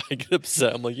 If I get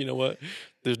upset, I'm like, you know what?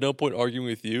 There's no point arguing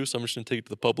with you, so I'm just gonna take it to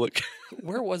the public.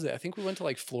 Where was it? I think we went to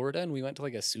like Florida and we went to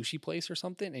like a sushi place or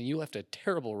something, and you left a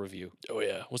terrible review. Oh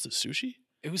yeah. Was it sushi?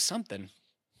 It was something.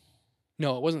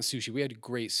 No, it wasn't sushi. We had a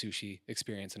great sushi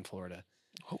experience in Florida.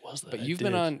 What was that? But I you've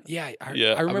been did. on, yeah. I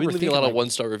Yeah, I've remember been leaving thinking a lot of like,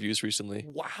 1-star reviews recently.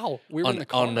 wow, we were in On the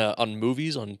car. on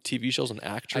movies, on TV shows, on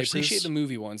I actresses. appreciate the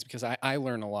movie ones because I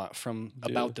learn a lot from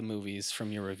Yeah. about the movies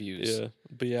from your reviews. Yeah,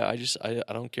 but yeah,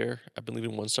 I don't care. I've been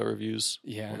leaving 1-star reviews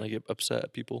Yeah. when I get upset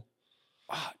at people.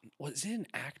 Was it an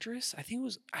actress? I think it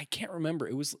was. I can't remember.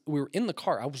 It was. We were in the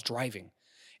car. I was driving,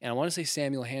 and I want to say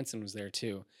Samuel Hansen was there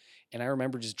too. And I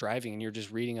remember just driving, and you're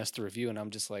just reading us the review, and I'm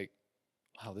just like,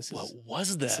 wow, this What is was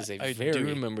that? this is a I very- do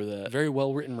remember a that. very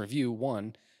well written review.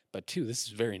 One, but two, this is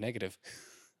very negative.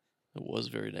 It was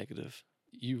very negative.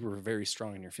 You were very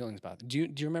strong in your feelings about it. Do you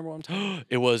remember what I'm talking?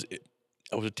 It was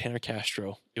a Tanner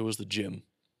Castro. It was the gym.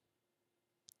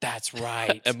 That's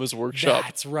right. Emma's workshop.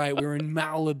 That's right. We were in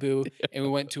Malibu and we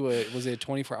went to was it a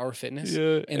 24-hour fitness?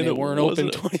 Yeah, And they it weren't open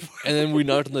wasn't- 24 And then we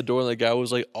knocked on the door, and the guy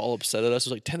was like all upset at us. It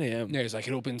was like 10 a.m. Yeah, he's like,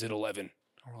 it opens at 11.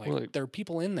 We're like, there are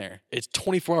people in there. It's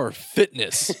 24-hour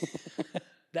fitness.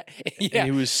 That, And yeah.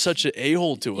 he was such an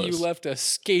a-hole to us. You left a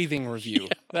scathing review.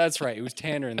 That's right. It was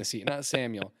Tanner in the seat, not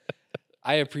Samuel.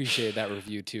 I appreciate that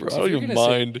review too. Bro, So I if don't you're even gonna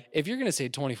say- mind. if you're going to say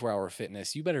 24-hour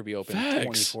fitness, you better be open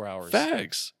Facts. 24 hours.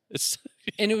 Facts. It's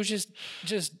And it was just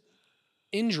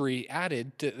injury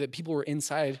added to, that people were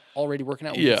inside already working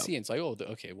out. We Yeah. could see. It's like, oh,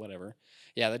 okay, whatever.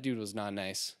 Yeah, that dude was not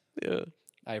nice. yeah.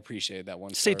 I appreciated that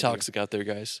one. Stay star review. toxic out there,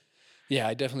 guys. Yeah,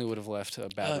 I definitely would have left a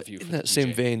bad review. In for that the same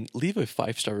DJ. vein, leave a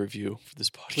 5-star review for this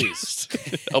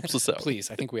podcast. It helps us out. Please,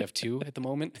 I think we have 2 at the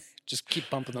moment. Just keep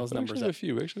bumping those numbers Actually, a up.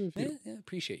 few. Actually, a few. Yeah, yeah,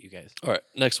 appreciate you guys. All right,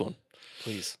 next one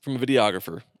Please. from a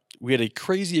videographer. We had a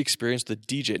crazy experience with a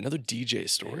DJ. Another DJ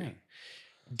story.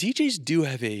 DJs do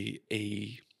have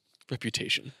a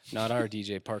reputation. Not our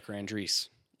DJ Parker Andrees.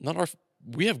 Not our.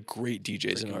 We have great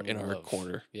DJs in Freaking our love.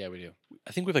 corner. Yeah, we do.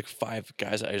 I think we have like 5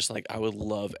 guys that I just like. I would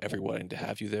love every wedding to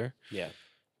have you there. Yeah.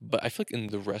 But I feel like in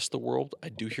the rest of the world, I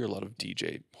do hear a lot of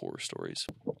DJ horror stories,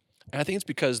 and I think it's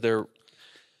because their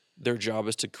job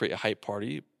is to create a hype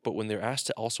party. But when they're asked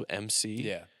to also MC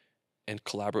Yeah. and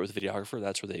collaborate with a videographer,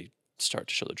 that's where they start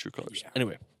to show their true colors. Yeah.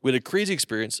 Anyway, we had a crazy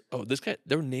experience. Oh, this guy,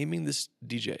 they're naming this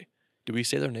DJ. Did we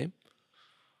say their name?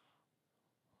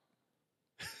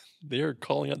 They are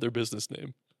calling out their business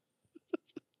name.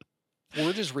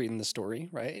 We're just reading the story,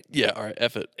 right? Yeah, all right,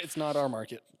 F it. It's not our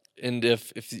market. And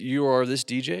if you are this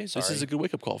DJ, this is Sorry. a good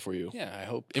wake-up call for you. Yeah, I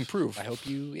hope. Improve. I hope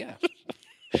you, yeah.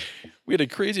 We had a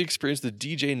crazy experience with a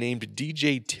DJ named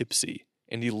DJ Tipsy,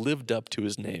 and he lived up to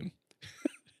his name.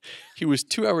 He was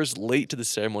 2 hours late to the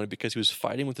ceremony because he was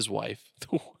fighting with his wife.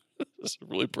 This is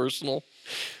really personal.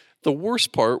 The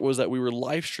worst part was that we were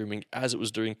live streaming as it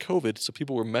was during COVID, so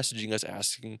people were messaging us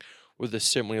asking where the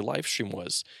ceremony live stream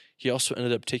was. He also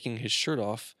ended up taking his shirt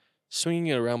off, swinging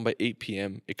it around by 8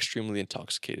 p.m., extremely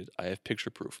intoxicated. I have picture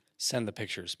proof. Send the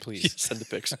pictures, please. Send the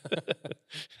pics.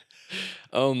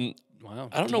 Wow.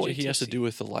 I don't know what DJ he has to Tipsy. do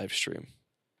with the live stream.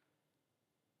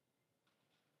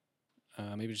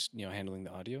 Maybe just, handling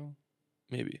the audio,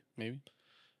 Maybe. maybe.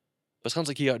 But it sounds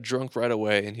like he got drunk right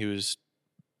away and he was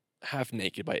half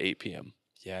naked by 8 p.m.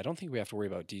 Yeah, I don't think we have to worry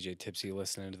about DJ Tipsy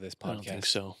listening to this podcast. I don't think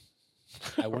so.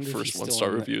 I wonder if Our he's first still 1-star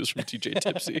in the- reviews from DJ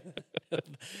Tipsy.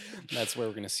 That's where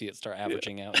we're going to see it start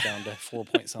averaging out down to 4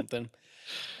 point something.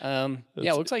 Yeah,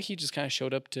 it looks like he just kind of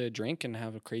showed up to drink and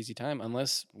have a crazy time.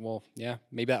 Unless, well, yeah,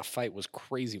 maybe that fight was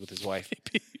crazy with his wife.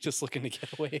 Just looking to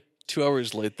get away. 2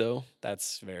 hours late, though.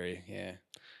 That's very, yeah.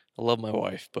 I love my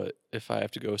wife, but if I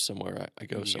have to go somewhere, I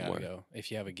go You gotta somewhere. go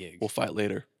if you have a gig. We'll fight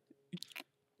later.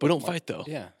 We don't fight, though.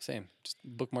 Yeah, same. Just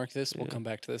bookmark this. We'll Yeah. come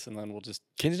back to this, and then we'll just,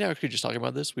 Kenzie and I are actually just talking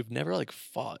about this. We've never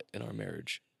fought in our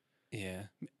marriage. yeah.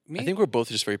 I think we're both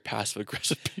just very passive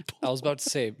aggressive people. I was about to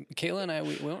say, Kayla and I,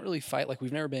 we don't really fight.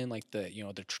 We've never been the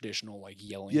the traditional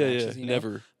yelling yeah, matches.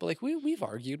 never. But we've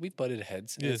argued, we've butted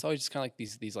heads, and Yeah. it's always just kind of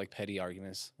these petty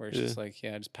arguments where it's Yeah. just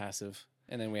just passive,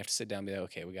 and then we have to sit down and be like,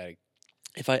 okay, we gotta.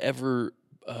 If I ever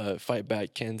fight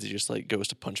back, Kenzie just goes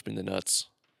to punch me in the nuts,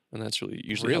 and that's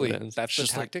usually how it ends. That's the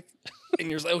Just tactic. And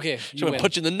you're just like, okay, so you I win.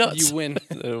 punch you in the nuts. You win.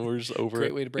 And we're just over Great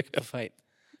it. way to break up the fight.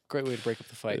 Great way to break up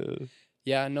the fight.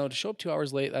 Yeah, no, to show up 2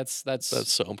 hours late, that's That's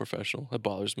so unprofessional. That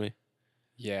bothers me.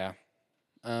 yeah.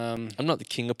 I'm not the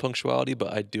king of punctuality,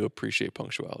 but I do appreciate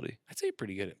punctuality. I'd say you're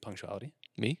pretty good at punctuality.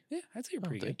 Me? Yeah, I'd say you're Oh,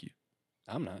 pretty good. thank you.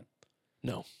 I'm not.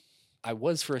 No, I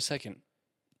was for a second,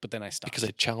 but then I stopped. because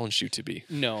I challenged you to be.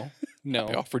 no.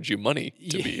 I offered you money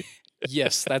to Yeah. be.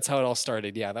 Yes, that's how it all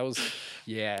started. Yeah, that was.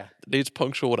 Yeah, Dave's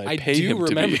punctual when I I pay do him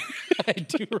remember. to be. I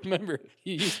do remember.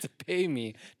 You used to pay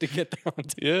me to get there on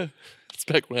time. Yeah. It's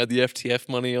back when I had the FTF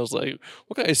money. I was like,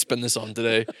 what can I spend this on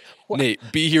today? What? Nate,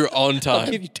 be here on I'll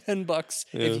time. give you $10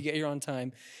 Yeah. if you get here on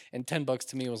time, and $10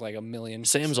 to me was like $1 million.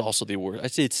 Sam's also the worst.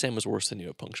 I'd say Sam was worse than you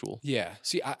at punctual. Yeah.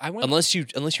 See, I went. Unless you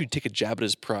take a jab at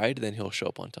his pride, then he'll show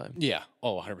up on time. Yeah.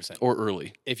 Oh, 100%. Or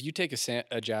early. If you take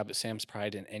a jab at Sam's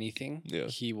pride in anything, Yeah.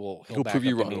 he'll He'll back prove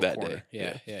you up into wrong a that corner. day.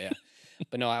 Yeah. Yeah.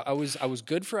 But no, I was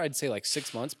good for I'd say like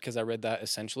 6 months because I read that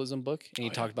essentialism book and he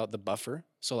talked about the buffer.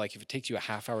 So like if it takes you a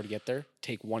half hour to get there,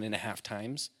 take 1.5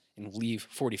 times and leave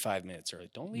 45 minutes early.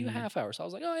 Don't leave a half hour. So I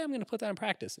was like, oh yeah, I'm gonna put that in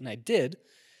practice, and I did,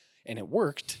 and it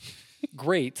worked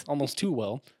great, almost too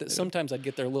well. That sometimes I'd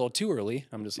get there a little too early.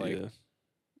 I'm just like, Yeah.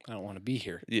 I don't want to be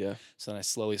here. Yeah. So then I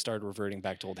slowly started reverting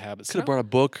back to old habits. Could have brought a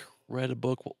book, read a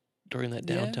book during that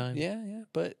Yeah, downtime. Yeah.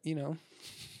 But you know,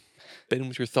 Been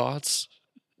with your thoughts.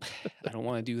 I don't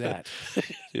want to do that.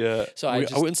 Yeah. So I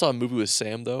I went and saw a movie with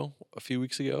Sam though a few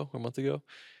weeks ago or a month ago,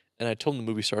 and I told him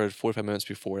the movie started 45 minutes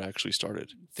before it actually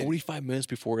started. 45 minutes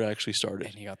before it actually started.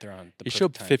 And he got there on the He showed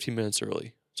up perfect time. 15 minutes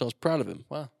early, so I was proud of him.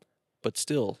 Wow. But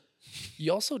still,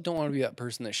 You also don't want to be that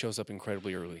person that shows up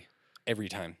incredibly early every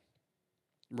time,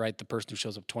 right? The person who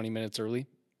shows up 20 minutes early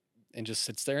and just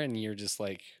sits there, and you're just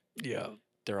like, yeah,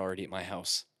 they're already at my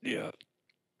house. yeah.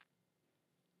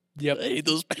 Yep. I hate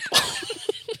those people.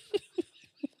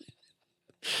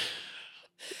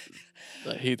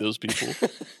 I hate those people.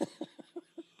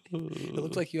 It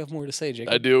looks like you have more to say,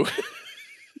 Jacob. I do.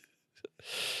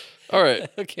 All right.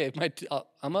 Okay,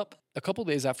 I'm up. A couple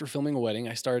days after filming a wedding,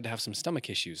 I started to have some stomach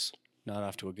issues. Not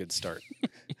off to a good start.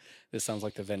 This sounds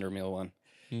like the vendor meal one.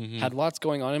 Mhm. Had lots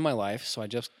going on in my life, so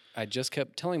I just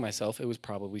kept telling myself it was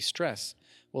probably stress.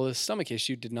 Well, the stomach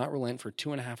issue did not relent for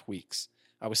 2.5 weeks.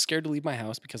 I was scared to leave my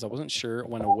house because I wasn't sure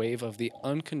when a wave of the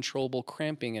uncontrollable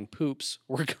cramping and poops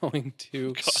were going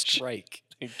to strike.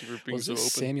 Thank you for being Was so this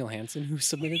open. Samuel Hansen who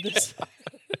submitted this?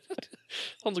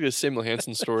 Sounds like a Samuel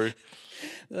Hansen story.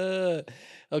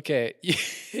 Okay,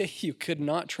 you could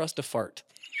not trust a fart.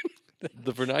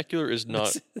 The vernacular is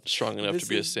not strong enough to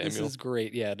be a Samuel. This is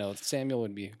great. Yeah, no, Samuel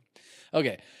would be.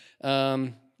 Okay.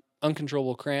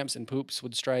 Uncontrollable cramps and poops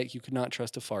would strike. You could not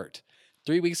trust a fart.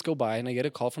 3 weeks go by, and I get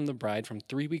a call from the bride from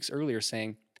 3 weeks earlier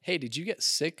saying, hey, did you get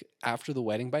sick after the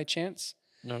wedding by chance?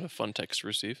 Not a fun text to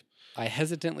receive. I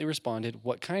hesitantly responded,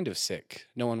 what kind of sick?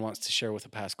 No one wants to share with a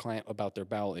past client about their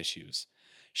bowel issues.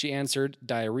 She answered,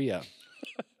 diarrhea.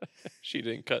 She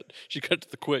didn't cut. She cut to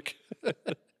the quick.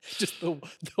 Just the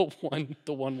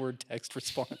one word text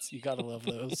response. You gotta love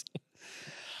those.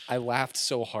 I laughed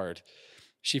so hard.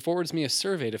 She forwards me a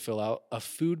survey to fill out, a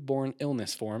foodborne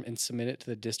illness form, and submit it to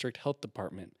the district health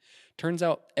department. Turns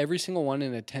out every single one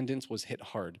in attendance was hit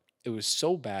hard. It was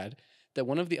so bad that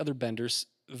one of the other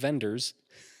vendors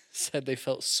said they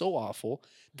felt so awful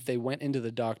that they went into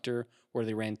the doctor where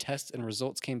they ran tests and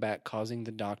results came back, causing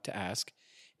the doc to ask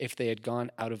if they had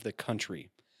gone out of the country.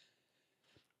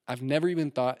 I've never even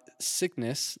thought the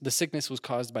sickness was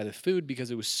caused by the food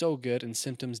because it was so good and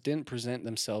symptoms didn't present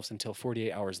themselves until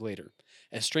 48 hours later.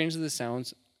 As strange as this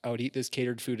sounds, I would eat this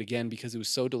catered food again because it was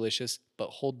so delicious, but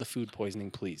hold the food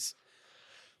poisoning, please.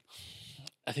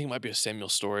 I think it might be a Samuel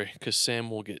story because Sam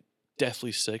will get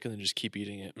deathly sick and then just keep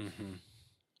eating it. Mm-hmm.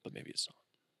 But maybe it's not.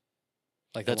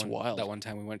 Like That's wild. That one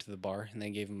time we went to the bar and they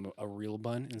gave him a real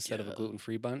bun instead of a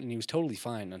gluten-free bun, and he was totally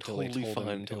fine until they told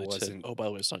him it they wasn't. said, oh, by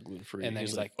the way, it's not gluten free. And then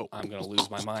he's like, oh, I'm going to lose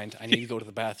my mind. I need to go to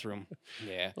the bathroom.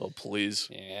 Yeah. oh, please.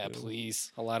 Yeah,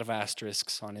 please. A lot of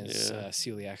asterisks on his Yeah.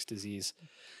 celiac disease.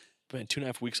 Man,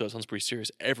 2.5 weeks, though, sounds pretty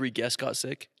serious. Every guest got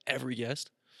sick. Every guest.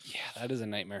 Yeah, that is a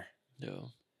nightmare. Yeah.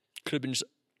 Could have been just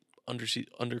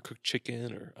undercooked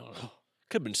chicken or, I don't know.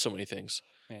 Could have been so many things.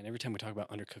 Man, every time we talk about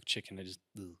undercooked chicken, I just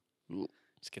Ugh.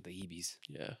 get the heebies.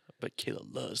 Yeah. But Kayla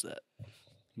loves that.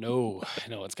 No,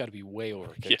 it's got to be way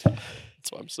overcooked. Yeah.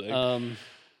 That's what I'm saying.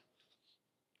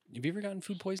 Have you ever gotten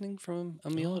food poisoning from a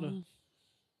meal at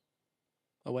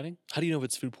a wedding? How do you know if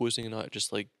it's food poisoning and not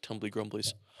just like tumbly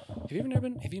grumblies? Have you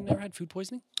never had food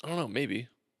poisoning? I don't know. Maybe.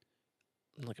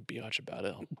 I'm like a biatch about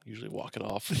it. I'll usually walk it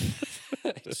off.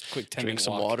 Just a quick 10 Drink minute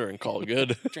some walk. water and call it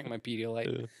good. Drink my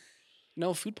Pedialyte. Yeah.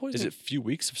 No, food Is poisoning. it a few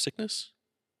weeks of sickness?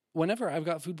 Whenever I've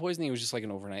got food poisoning, it was just like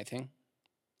an overnight thing.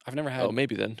 I've never had. Oh,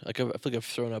 maybe then. Like I feel like I've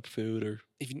thrown up food or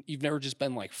If you've never just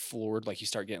been like floored, like you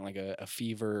start getting like a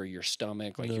fever or your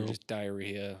stomach, like you're No. just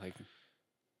diarrhea, like,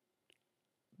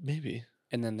 maybe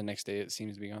and then the next day it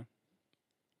seems to be gone.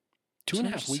 2.5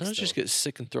 weeks. Sometimes Though. just get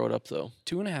sick and throw it up though.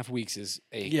 2.5 weeks is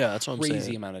a Yeah, that's what I'm crazy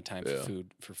saying. amount of time Yeah.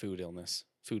 for food illness,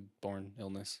 foodborne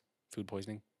illness, food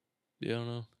poisoning. Yeah, I don't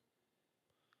know.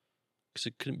 Because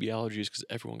it couldn't be allergies because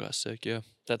everyone got sick. Yeah,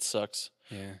 that sucks.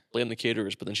 Yeah. Blame the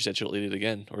caterers, but then she said she'll eat it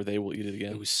again, or they will eat it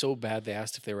again. It was so bad they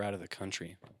asked if they were out of the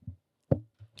country.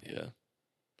 Yeah.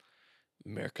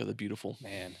 America the beautiful.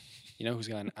 Man, you know who's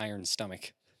got an iron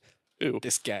stomach? Ew.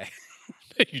 This guy.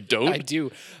 You don't? I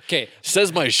do. Okay.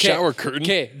 Says my shower curtain.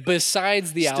 Okay.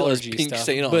 Besides the Still has allergy pink stuff.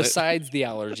 stain on it. Besides the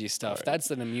allergy stuff, Right.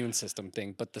 that's an immune system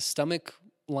thing. But the stomach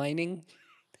lining,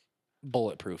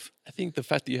 bulletproof. I think the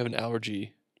fact that you have an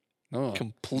allergy No.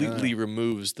 completely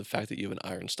removes the fact that you have an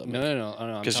iron stomach.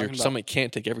 No. Because your stomach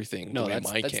can't take everything No, the way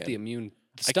that's mine that's can. the immune.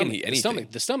 The I can stomach, eat the stomach,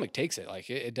 anything. the stomach takes it like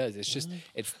it does. It's just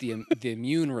it's the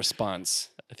immune response.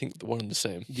 I think the one and the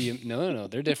same. No,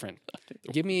 they're different.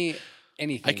 Give me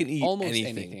anything. I can eat almost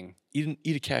anything.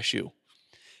 Eat a cashew.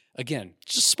 Again,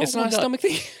 Just a small it's not a little nut. stomach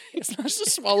thing. It's not Just a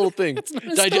small little thing. not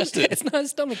a Digest stomach, it. It's not a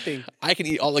stomach thing. I can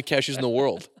eat all the cashews in the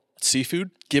world.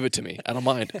 Seafood, give it to me. I don't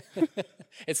mind.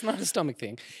 It's not a stomach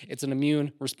thing. It's an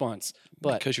immune response.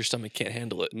 But Because your stomach can't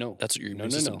handle it. no, That's what your no, immune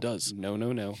no, system no. does.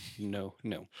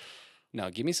 No. Now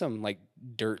give me some like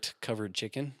dirt covered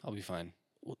chicken. I'll be fine.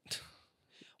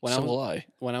 When So I will was I.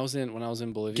 when I was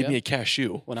in Bolivia, Give me a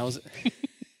cashew. when I was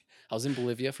I was in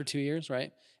Bolivia for 2 years,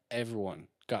 right? Everyone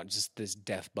got just this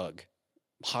death bug,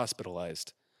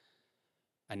 hospitalized.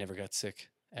 I never got sick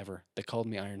ever. They called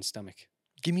me iron stomach.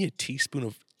 Give me a teaspoon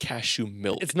of cashew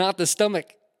milk. It's not the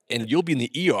stomach. And you'll be in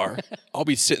the ER. I'll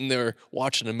be sitting there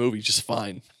watching a movie just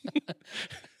fine.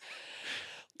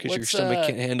 Because your Let's, stomach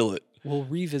can't handle it. We'll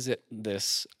revisit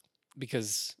this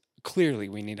because clearly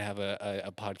we need to have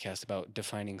a podcast about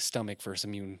defining stomach versus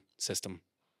immune system.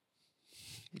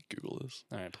 Google this.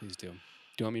 All right, please do. Do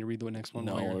you want me to read the next one?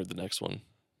 No, while you're- or the next one.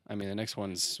 I mean, the next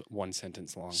one's one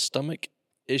sentence long. Stomach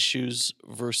issues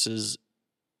versus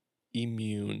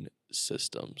immune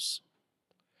systems.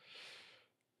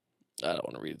 I don't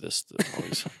want to read this.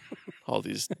 All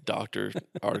these doctor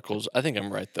articles. I think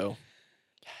I'm right, though.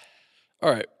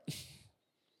 All right.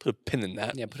 Put a pin in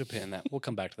that. Yeah, put a pin in that. We'll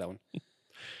come back to that one.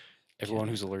 Everyone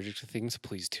who's allergic to things,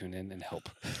 please tune in and help.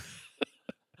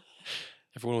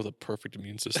 Everyone with a perfect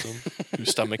immune system whose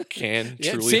stomach can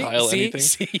Yeah, truly heal anything.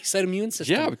 See, you said immune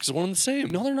system. Yeah, because one and the same.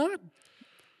 No, they're not.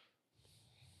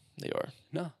 They are.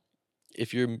 No.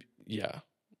 If your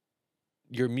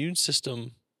immune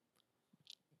system,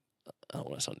 I don't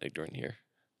want to sound ignorant here.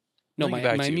 No, Bring it my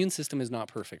back to you. immune system is not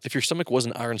perfect. If your stomach was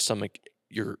an iron stomach,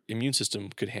 your immune system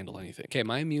could handle anything. Okay,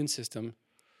 my immune system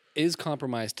is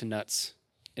compromised to nuts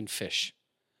and fish.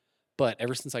 But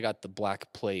ever since I got the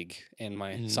Black Plague in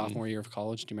my sophomore year of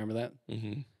college, do you remember that?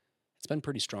 Mm-hmm. It's been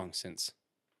pretty strong since,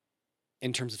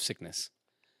 in terms of sickness.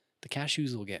 The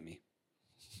cashews will get me.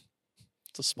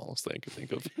 It's the smallest thing I could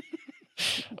think of.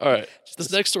 All right.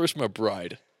 This next story is from a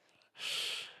bride.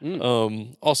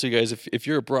 Also, you guys, if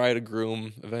you're a bride, a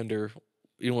groom, a vendor,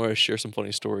 you want to share some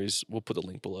funny stories, we'll put the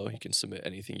link below. You can submit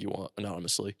anything you want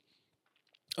anonymously.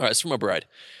 All right, it's from a bride.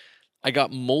 I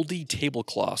got moldy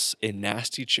tablecloths in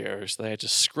nasty chairs that I had to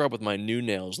scrub with my new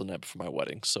nails the night before my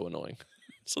wedding. So annoying.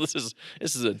 So this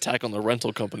is an attack on the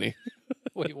rental company.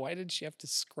 Wait, why did she have to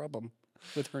scrub them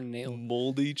with her nail?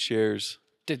 Moldy chairs.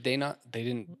 Did they not? They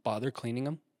didn't bother cleaning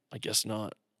them? I guess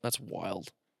not. That's wild.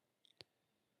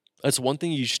 That's one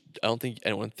thing I don't think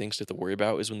anyone thinks they have to worry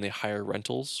about is when they hire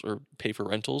rentals or pay for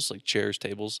rentals, like chairs,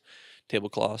 tables,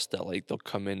 tablecloths, that like they'll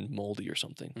come in moldy or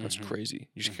something. That's crazy.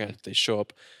 You just kind of, they show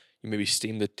up, you maybe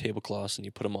steam the tablecloths and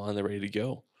you put them on, they're ready to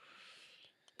go.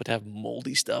 But to have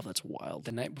moldy stuff, that's wild.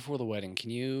 The night before the wedding,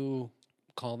 can you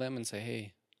call them and say,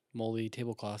 hey, moldy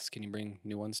tablecloths, can you bring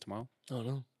new ones tomorrow? I don't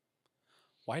know.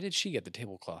 Why did she get the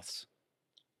tablecloths?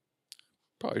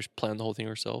 Probably just planned the whole thing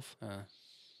herself.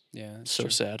 Yeah. that's So true.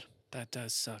 sad. That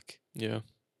does suck. Yeah.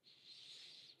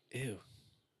 Ew.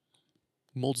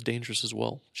 Mold's dangerous as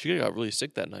well. She got really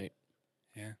sick that night.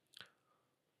 Yeah.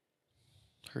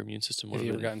 Her immune system would Have have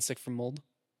you been. ever gotten sick from mold?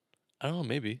 I don't know,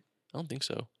 maybe. I don't think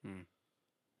so. I don't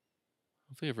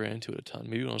think I've ran into it a ton.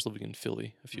 Maybe when I was living in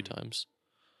Philly a few times.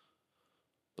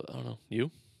 But I don't know.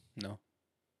 You? No.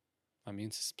 My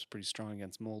immune system's pretty strong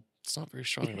against mold. It's not very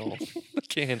strong at all.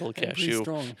 Can't handle a I'm pretty cashew.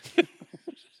 strong.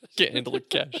 Can't handle a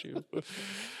cashew.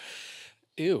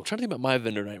 Ew. I'm trying to think about my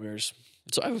vendor nightmares.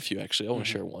 So I have a few actually. I want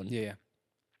to share one Yeah.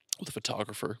 with a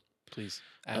photographer. Please.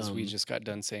 As we Um, just got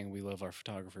done saying we love our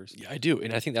photographers. Yeah, I do.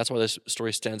 And I think that's why this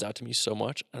story stands out to me so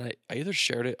much. And I either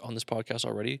shared it on this podcast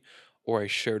already or I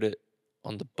shared it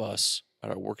on the bus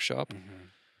at our workshop.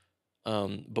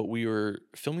 Mm-hmm. But we were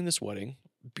filming this wedding,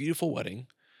 beautiful wedding.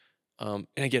 And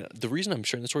again, the reason I'm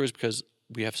sharing this story is because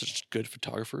we have such good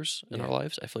photographers in Yeah. our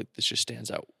lives. I feel like this just stands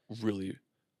out really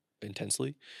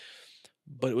intensely.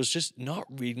 But it was just not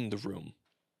reading the room.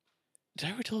 Did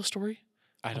I ever tell a story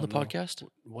I on don't the know. podcast?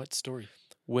 What story?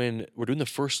 When we're doing the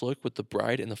first look with the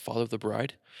bride and the father of the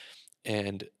bride,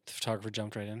 and The photographer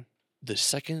jumped right in. the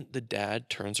second the dad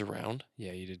turns around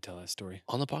Yeah, you did tell that story.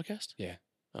 on the podcast? Yeah.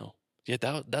 Oh. Yeah,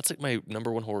 that's like my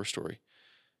number one horror story.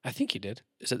 I think you did.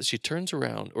 Is that she turns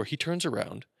around, or he turns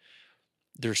around,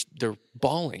 they're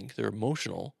bawling, they're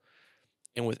emotional,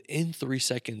 and within 3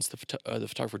 seconds, the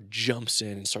photographer jumps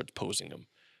in and starts posing them.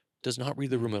 Does not read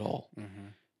the room at all. Mm-hmm.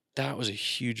 That was a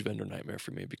huge vendor nightmare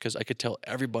for me because I could tell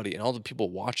everybody and all the people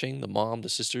watching, the mom, the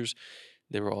sisters,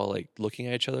 they were all like looking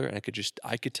at each other, and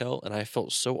I could tell, and I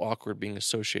felt so awkward being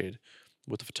associated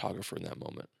with the photographer in that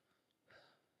moment.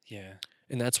 Yeah.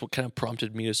 And that's what kind of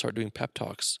prompted me to start doing pep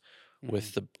talks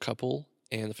with the couple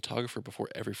and the photographer before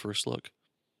every first look.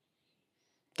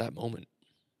 That moment.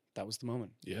 That was the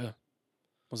moment. Yeah.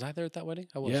 Was I there at that wedding?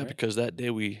 I was. Yeah, right? because that day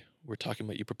we were talking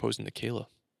about you proposing to Kayla.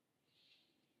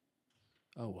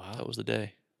 Oh wow. That was the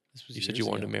day. This was You said years you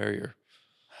wanted ago. to marry her.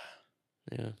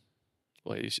 Yeah.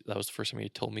 Well, that was the first time you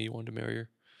told me you wanted to marry her.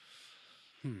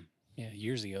 Yeah,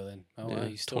 years ago then. Oh, yeah. wow,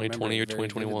 you still remember 2020 it or very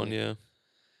 2021, vividly.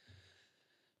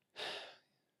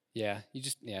 yeah.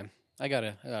 Yeah, I got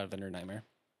a vendor nightmare.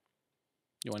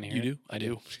 You want to hear You it? do? I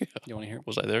do. You want to hear it?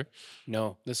 Was I there?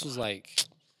 No, this was like,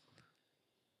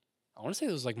 I want to say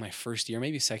it was like my first year,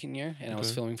 maybe second year, and I was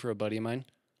Okay. filming for a buddy of mine.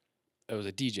 It was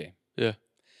a DJ. Yeah.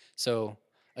 So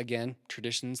again,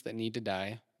 traditions that need to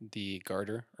die: the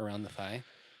garter around the thigh.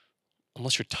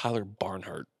 Unless you're Tyler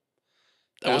Barnhart.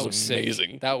 That was sick.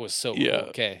 amazing. That was so cool. Yeah.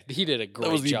 Okay, he did a great job.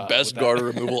 That was the best with that. garter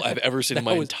removal I've ever seen in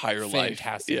That my was entire life.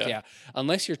 Fantastic. Yeah.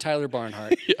 Unless you're Tyler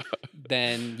Barnhart, Yeah.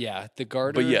 then yeah, the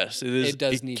garter. But yes, it is. It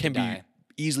does need to can die.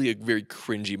 be easily a very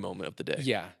cringy moment of the day.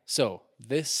 Yeah. So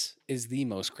this is the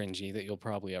most cringy that you'll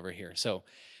probably ever hear. So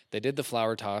they did the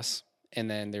flower toss, and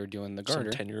then they were doing the Some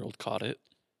garter. 10-year-old caught it.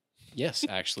 Yes,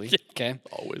 actually. Yeah. Okay.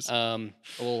 Always. A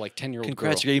little like 10-year-old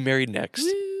Congrats, girl. you're getting married next.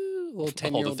 Woo, little All the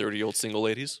 10-year-old. 30-year-old single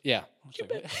ladies. Yeah.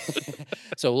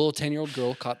 So a little 10-year-old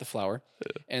girl caught the flower,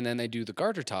 and then they do the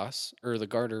garter toss, or the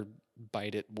garter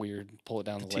bite it weird, pull it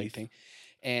down the leg teeth. thing,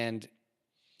 and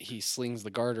he slings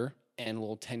the garter, and a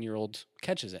little 10-year-old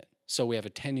catches it. So we have a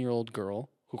 10-year-old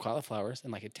girl who caught the flowers,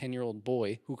 and like a 10-year-old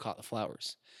boy who caught the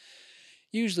flowers.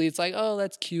 Usually it's like, oh,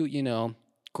 that's cute,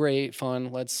 great,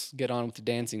 fun, let's get on with the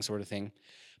dancing sort of thing.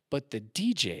 But the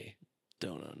DJ,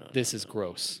 No. this is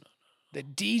gross. The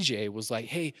DJ was like,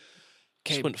 hey,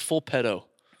 Just okay, went full pedo.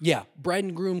 yeah, bride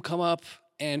and groom come up,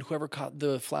 and whoever caught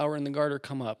the flower in the garter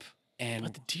come up. And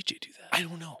Why'd the DJ do that? I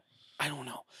don't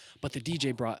know. But the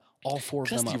DJ brought all four of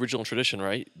That's them the up. original tradition,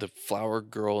 right? The flower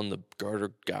girl and the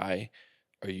garter guy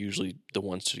are usually the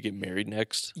ones to get married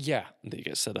next. Yeah, And they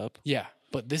get set up. yeah.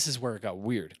 But this is where it got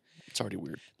weird. It's already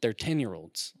weird. They're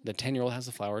 10-year-olds. The 10-year-old has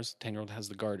the flowers, 10-year-old has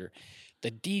the garter.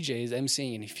 The DJ is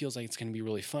emceeing, and he feels like it's going to be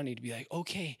really funny to be like,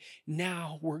 okay,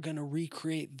 now we're going to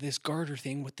recreate this garter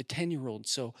thing with the 10-year-old.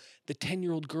 So the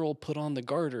 10-year-old girl put on the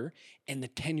garter, and the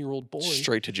 10-year-old boy,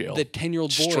 Straight to jail. the 10-year-old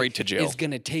boy Straight to jail. is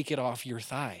going to take it off your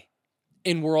thigh.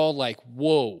 And we're all like,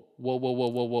 whoa.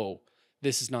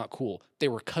 This is not cool. They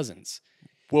were cousins.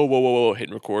 Whoa. Hit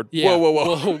and record. Yeah.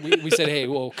 Whoa. We said, hey,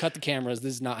 whoa, cut the cameras.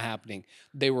 This is not happening.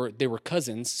 They were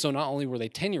cousins. So not only were they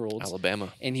 10-year-olds,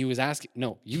 Alabama. and he was asking,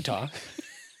 no, Utah.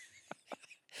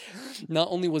 Not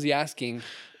only was he asking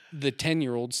the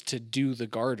 10-year-olds to do the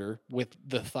garter with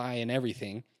the thigh and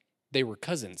everything, they were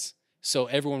cousins. So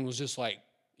everyone was just like,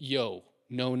 yo,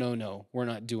 no, we're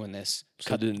not doing this.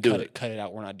 So they didn't do it. Cut it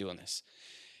out. We're not doing this.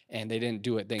 And they didn't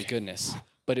do it, thank goodness.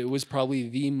 But it was probably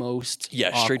the most Straight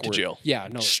to awkward- jail. Yeah,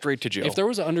 no. Straight to jail. If there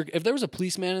was a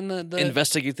policeman in the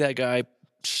Investigate that guy,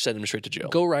 send him straight to jail.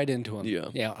 go right into him. Yeah.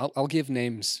 Yeah, I'll give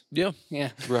names. Yeah. Yeah.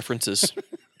 References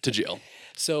to jail.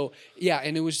 So yeah,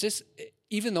 and it was just,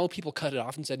 even though people cut it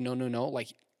off and said no,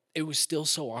 like it was still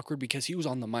so awkward because he was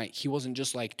on the mic. He wasn't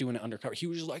just like doing it undercover. He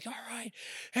was just like, all right,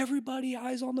 everybody,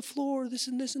 eyes on the floor, this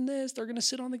and this and this. They're gonna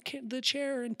sit on the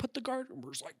chair and put the garter.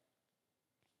 We're just like,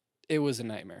 it was a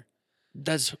nightmare.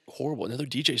 That's horrible. Another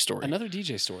DJ story. Another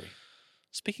DJ story.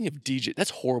 Speaking of DJ,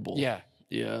 that's horrible. Yeah.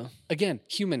 Yeah. Again,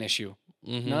 human issue,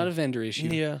 Mhm. not a vendor issue.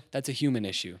 Yeah. That's a human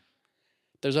issue.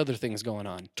 There's other things going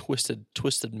on.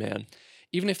 Twisted man.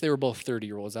 Even if they were both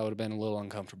 30-year-olds, I would have been a little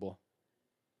uncomfortable.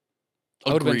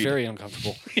 I would have been Agreed. very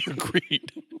uncomfortable.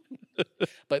 Agreed.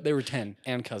 But they were 10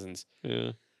 and cousins.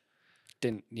 Yeah.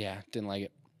 Didn't like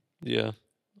it. Yeah.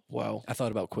 Wow. I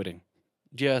thought about quitting.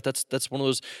 Yeah, that's one of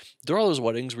those. There are those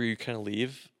weddings where you kind of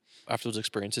leave after those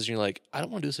experiences, and you're like, I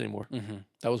don't want to do this anymore.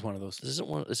 That was one of those.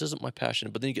 This isn't my passion.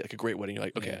 But then you get like a great wedding. You're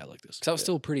like, okay, Yeah. I like this. Because I was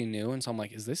still pretty new, and so I'm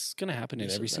like, is this gonna happen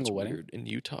at every single wedding? Weird. In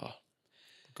Utah,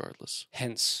 regardless.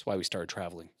 Hence why we started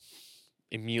traveling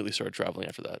Immediately started traveling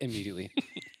after that. immediately.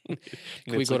 And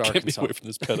Can we it's go like, to get me Arkansas? away from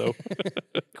this pedo.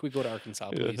 Can we go to Arkansas,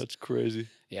 Yeah, please? that's crazy.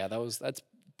 Yeah, that's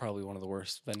probably one of the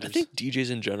worst vendors. I think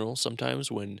DJs in general, sometimes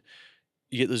when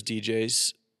you get those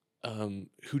DJs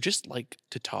who just like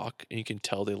to talk and you can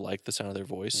tell they like the sound of their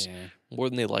voice Yeah. more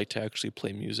than they like to actually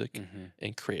play music Mhm.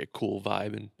 and create a cool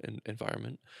vibe and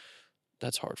environment,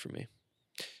 that's hard for me.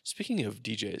 Speaking of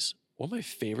DJs, one of my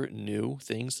favorite new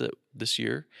things that this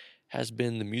year has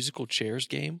been the musical chairs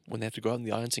game when they have to go out in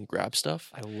the audience and grab stuff.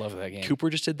 I love that game. Cooper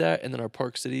just did that, and then our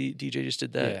Park City DJ just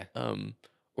did that.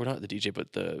 Or not the DJ,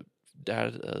 but the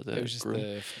dad, the It was just groom.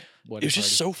 the It was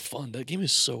just so fun. That game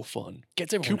is so fun.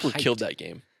 gets everyone Cooper hyped. killed that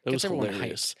game. That Gets was everyone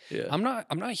hilarious. Yeah. I'm not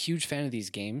a huge fan of these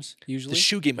games usually. The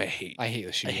shoe game I hate. I hate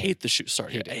the shoe. I game. hate the shoe.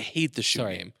 Sorry, Hate it. I hate the shoe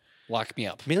Sorry. game. Lock me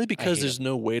up. Mainly because hate there's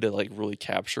no way to like really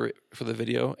capture it for the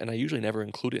video, and I usually never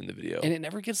include it in the video. And it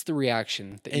never gets the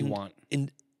reaction that you And- want.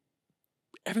 And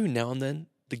every now and then,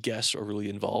 the guests are really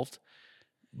involved,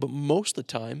 but most of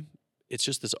the time, it's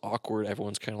just this awkward.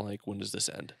 Everyone's kind of like, "When does this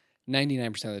end?"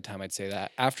 99% of the time, I'd say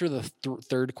that. After the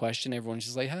third question, everyone's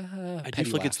just like, ha ha. I do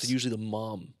feel like it's usually the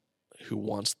mom who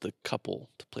wants the couple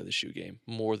to play the shoe game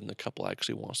more than the couple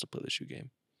actually wants to play the shoe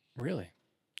game Really?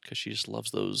 because she just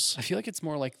loves those. I feel like it's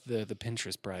more like the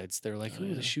Pinterest brides. They're like, Oh, ooh,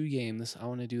 yeah. the shoe game. I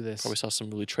want to do this. Probably saw some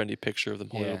really trendy picture of them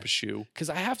holding Yeah. up a shoe. Because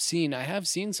I have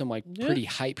seen some like Yeah. pretty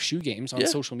hype shoe games on Yeah,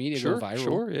 social media Sure, go viral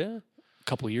sure, yeah. a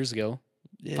couple years ago,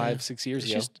 Yeah. 5-6 years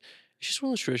It's ago. just one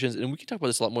of those traditions, and we can talk about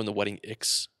this a lot more in the Wedding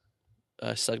Icks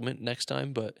segment next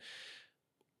time, but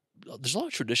there's a lot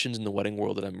of traditions in the wedding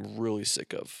world that I'm really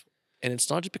sick of. And it's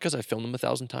not just because I filmed them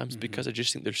 1,000 times, Mhm. because I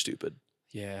just think they're stupid.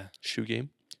 Yeah. Shoe game,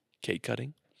 cake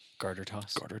cutting, Garter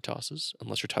toss. garter tosses,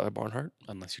 unless you're Tyler Barnhart,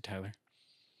 Unless you're Tyler.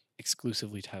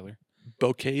 Exclusively Tyler.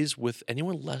 bouquets with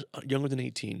anyone younger than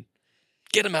 18.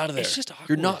 Get them out of there. It's just You're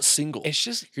awkward. not single. It's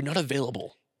just, You're not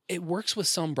available. it works with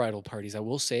some bridal parties, I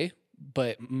will say.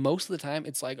 But most of the time,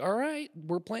 it's like, all right,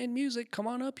 we're playing music. Come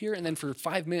on up here. And then for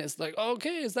 5 minutes, like,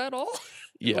 okay, is that all?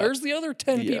 Yeah. Where's the other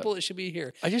 10 Yeah. people that should be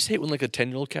here? I just hate when like a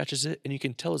 10-year-old catches it and you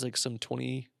can tell it's like some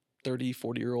 20, 30,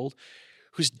 40-year-old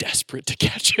who's desperate to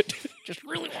catch it. Just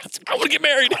really wants I want to get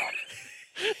married.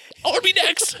 I want to be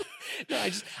next. No,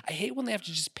 I hate when they have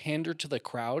to just pander to the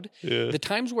crowd. Yeah. The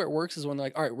times where it works is when they're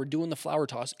like, all right, we're doing the flower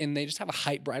toss, and they just have a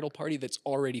hype bridal party that's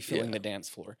already filling Yeah. the dance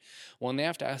floor. When they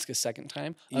have to ask a second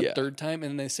time, Yeah. a third time,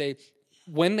 and they say,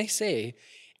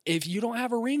 if you don't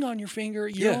have a ring on your finger,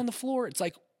 you're Yeah. on the floor. It's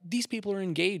like, these people are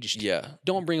engaged. Yeah.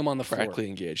 Don't bring them on the floor. Practically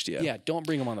engaged, yeah. Yeah, don't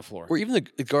bring them on the floor. Or even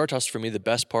the guard toss for me, the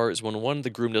best part is when one, the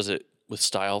groom does it with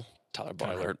style, Tyler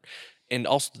Barnhart. And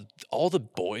also all the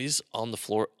boys on the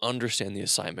floor understand the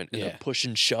assignment and Yeah. they're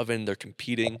pushing, shoving, they're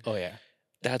competing. Oh, yeah.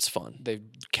 That's fun. They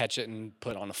catch it and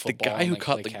put it on a The football. guy and, who like,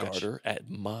 caught play the catch. garter at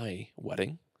my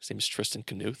wedding, his name is Tristan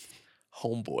Knuth,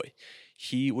 homeboy.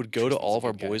 He would go to all of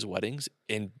our Tristan's a good guy. boys' weddings,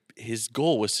 and his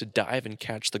goal was to dive and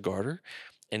catch the garter.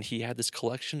 And he had this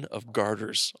collection of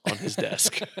garters on his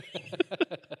desk.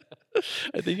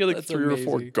 I think he had like That's 3 or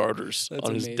 4 amazing. garters That's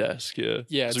on his amazing. desk. Yeah.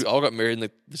 Yeah, So we it's- all got married in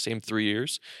the same 3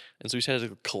 years. And so he had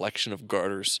a collection of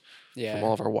garters Yeah. from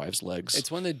all of our wives' legs. It's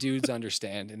when the dudes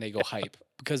understand and they go hype,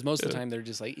 because most of the time they're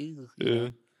just like, ew. you Yeah.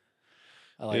 know?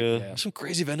 I like yeah. yeah. There's some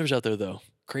crazy vendors out there, though.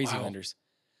 Crazy Wow. vendors.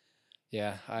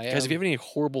 Yeah. Guys, if you have any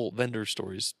horrible vendor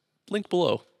stories, link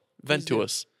below. Vent Please to do.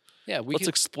 us. yeah, Let's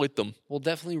exploit them. we'll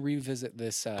definitely revisit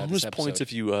this. Bonus this points episode.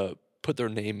 if you put their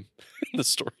name in the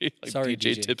story. Like Sorry,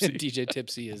 DJ Tipsy. DJ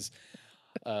Tipsy is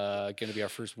going to be our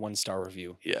first 1-star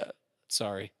review. Yeah.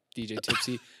 Sorry, DJ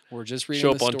Tipsy. We're just reading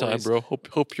Show up the on time, stories. bro.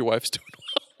 Hope your wife's doing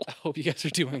I hope you guys are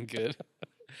doing good.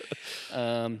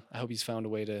 I hope he's found a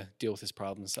way to deal with his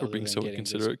problems. Or other being than so getting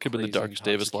just inconsiderate. Could have been the crazy darkest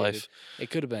day of his life. intoxicated. It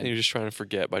could have And been. he was just trying to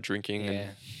forget by drinking, Yeah.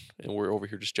 and we're over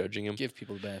here just judging him. Give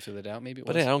people the benefit of the doubt. Maybe it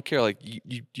But was hey, I don't care. Like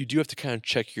you do have to kind of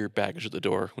check your baggage at the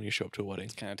door when you show up to a wedding.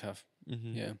 kind of tough.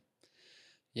 Mm-hmm. Yeah.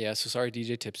 Yeah. So sorry,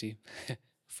 DJ Tipsy.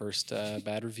 First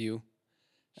bad review.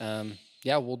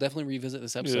 Yeah, we'll definitely revisit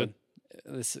this episode.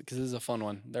 Because this is a fun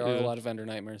one. There are a Yeah. lot of vendor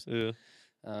nightmares. Yeah.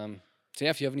 So yeah,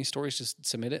 if you have any stories, just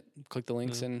submit it. Click the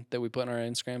links in that we put in our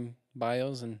Instagram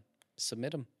bios and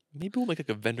submit them. Maybe we'll make like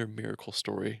a vendor miracle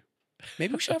story.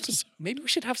 Maybe we should have some. Maybe we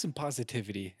should have some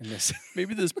positivity in this.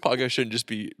 Maybe this podcast shouldn't just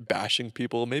be bashing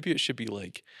people. Maybe it should be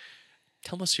like,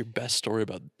 tell us your best story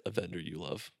about a vendor you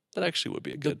love. That actually would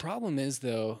be a The good. problem is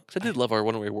though, 'Cause I did love our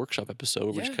one-way workshop episode,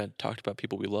 where we Yeah. just kind of talked about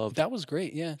people we loved. that was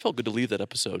great. Yeah, Felt good to leave that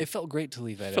episode. it felt great to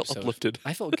leave that Felt episode. uplifted.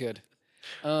 I felt good.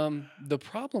 The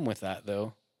problem with that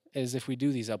though is if we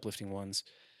do these uplifting ones,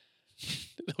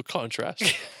 No contrast.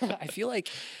 I feel like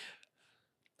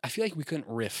we couldn't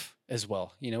riff as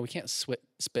well. You know, we can't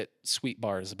spit sweet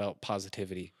bars about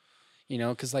positivity. You know,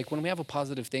 because like when we have a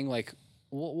positive thing, like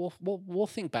we'll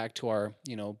think back to our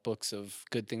books of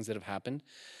good things that have happened,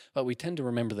 but we tend to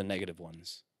remember the negative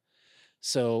ones.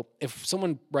 So if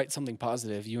someone writes something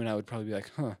positive, you and I would probably be like,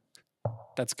 "Huh,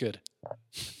 that's good."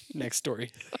 Next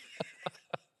story.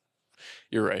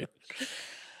 You're right.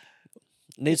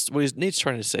 What Nate's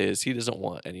trying to say is he doesn't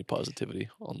want any positivity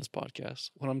on this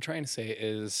podcast. What I'm trying to say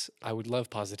is I would love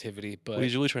positivity, but What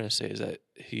he's really trying to say is that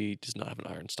he does not have an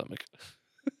iron stomach.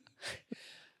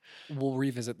 we'll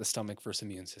revisit the stomach versus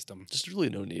immune system. There's really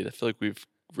no need. I feel like we've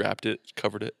wrapped it,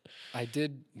 covered it. I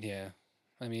did, yeah.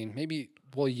 I mean, maybe.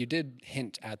 Well, you did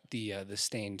hint at the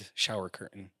stained shower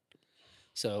curtain,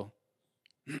 so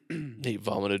Nate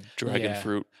vomited dragon Yeah.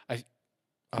 fruit no,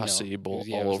 acai it bowl was-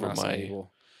 yeah, it all was over an my. acai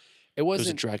bowl. It It was a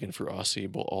wasn't. dragon fruit acai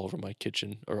bowl all over my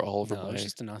kitchen, or all over No, it my. was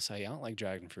just an acai. I don't like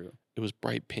dragon fruit. It was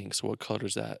bright pink. So what color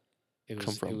is that? It Come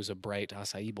was. from? It was a bright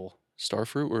acai bowl. Star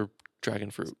fruit or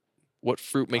dragon fruit? What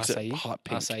fruit makes Acai? it hot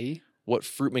pink? Acai. What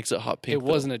fruit makes it hot pink? It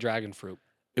though? wasn't a dragon fruit.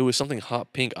 It was something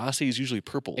hot pink. Acai is usually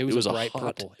purple. It was a bright hot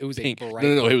purple. It was pink. a bright.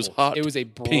 No, it was purple. hot. It was a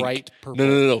pink. bright purple.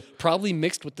 No. Probably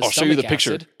mixed with the I'll show stomach you the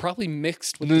picture. acid. Probably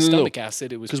mixed with No, the no, no. stomach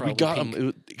acid. It was Because we probably got pink.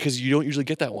 them. Because you don't usually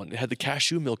get that one. It had the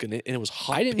cashew milk in it, and it was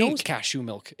hot. I didn't know it pink. was cashew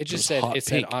milk. It just was said hot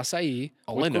said pink. acai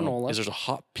All with I know granola. is there's a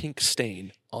hot pink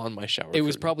stain on my shower. It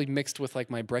was curtain. probably mixed with like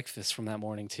my breakfast from that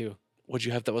morning too. What'd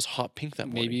you have that was hot pink that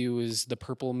morning? Maybe it was the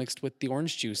purple mixed with the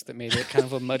orange juice that made it kind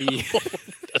of a muddy.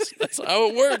 That's how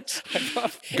it works.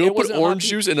 It Go put wasn't hot orange pink.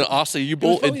 juice in an acai It was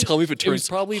bowl probably- and tell me if it It was turns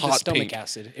probably hot the stomach pink.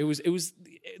 acid. It was.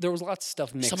 There was lots of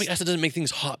stuff mixed. Stomach acid doesn't make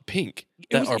things hot pink.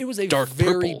 It was a dark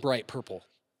very purple. bright purple.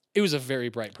 It was a very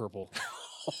bright purple.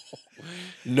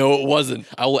 No, it wasn't.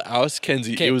 I will ask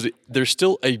Kenzie. 'Kay. There's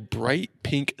still a bright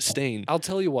pink stain. I'll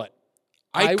tell you what.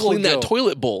 I will cleaned that go.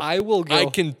 toilet bowl. I will go. I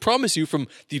can promise you from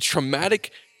the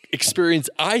traumatic experience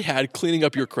I had cleaning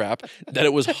up your crap that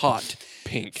it was hot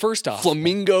pink. First off-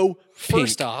 flamingo pink.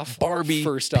 First off, Barbie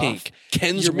first pink. off,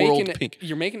 Ken's you're World making it, pink.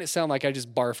 You're making it sound like I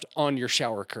just barfed on your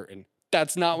shower curtain.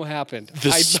 That's not what happened. The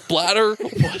I splatter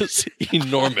was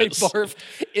enormous. barfed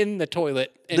in the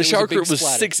toilet. And The it shower was a big curtain was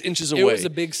splatter. 6 inches away. It was a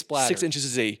big splatter. 6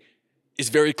 inches is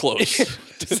very close.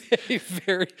 It's a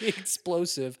very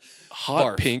explosive Hot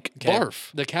barf, pink okay?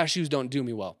 barf. The cashews don't do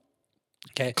me well.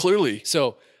 Okay. Clearly.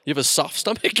 So, You have a soft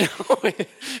stomach?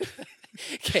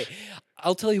 okay,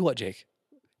 I'll tell you what, Jake.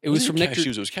 It was from Nectar.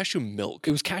 cashews. It was cashew milk,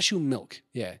 It was cashew milk.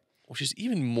 Yeah. which is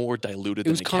even more diluted It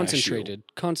was than the cashew.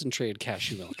 concentrated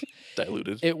cashew milk.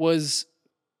 Diluted. It was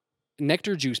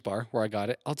Nectar Juice Bar where I got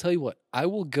it. I'll tell you what, I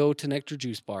will go to Nectar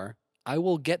Juice Bar. I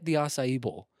will get the acai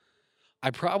bowl. I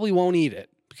probably won't eat it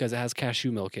because it has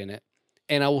cashew milk in it.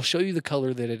 And I will show you the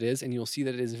color that it is, and you'll see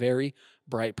that it is very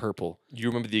bright purple. You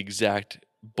remember the exact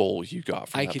bowl you got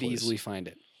from I that could place. easily find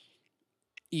it.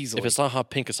 Easily. If it's not hot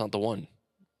pink, it's not the one.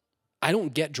 I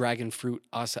don't get dragon fruit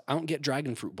acai. I don't get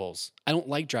dragon fruit bowls. I don't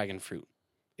like dragon fruit.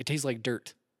 It tastes like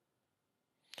dirt.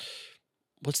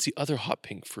 What's the other hot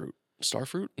pink fruit? Star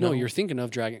fruit? No, you're thinking of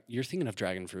dragon. You're thinking of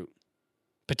dragon fruit.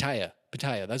 Pitaya.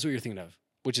 That's what you're thinking of,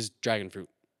 which is dragon fruit.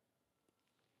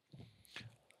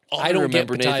 I don't get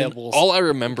pitaya bowls. All I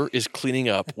remember is cleaning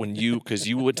up when because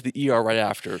you went to the ER right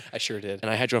after, I sure did.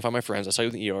 and I had you on find my friends. I saw you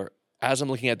in the ER. As I'm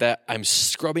looking at that, I'm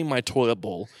scrubbing my toilet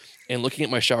bowl and looking at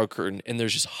my shower curtain, and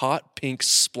there's just hot pink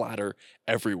splatter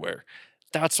everywhere.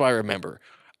 That's what I remember.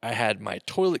 I had my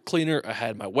toilet cleaner. I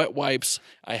had my wet wipes.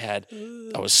 I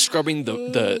was scrubbing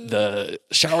the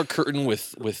shower curtain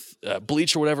with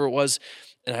bleach or whatever it was,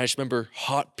 and I just remember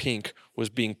hot pink was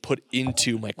being put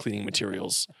into my cleaning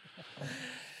materials.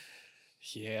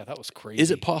 Yeah, that was crazy. Is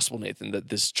it possible, Nathan, that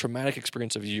this traumatic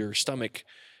experience of your stomach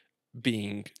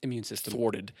being immune system?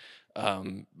 thwarted,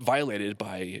 violated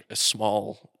by a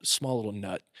small little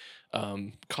nut,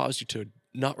 caused you to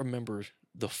not remember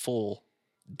the full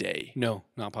day? No,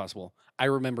 not possible. I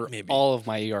remember Maybe. all of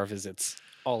my ER visits,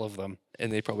 all of them.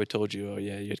 And they probably told you, oh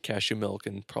yeah, you had cashew milk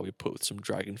and probably put some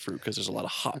dragon fruit because there's a lot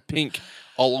of hot pink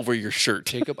all over your shirt.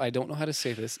 Jacob, I don't know how to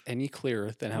say this any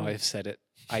clearer than how I've said it.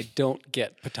 I don't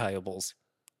get pitaya bowls.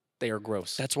 They are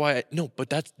gross. That's why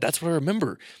that's what I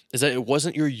remember is that it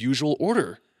wasn't your usual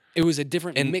order. It was a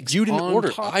different And mix. you didn't on order.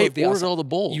 top I of the ordered acai. all the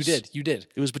bowls. You did.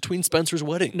 It was between Spencer's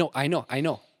wedding. No, I know.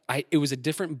 It was a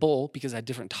different bowl because it had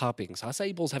different toppings.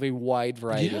 Acai bowls have a wide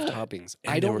variety of Yeah. toppings.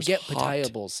 And I there don't was get hot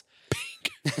pitaya bowls.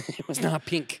 It was not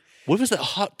pink. What was that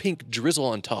hot pink drizzle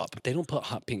on top? They don't put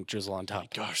hot pink drizzle on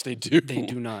top. Gosh, they do. They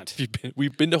do not.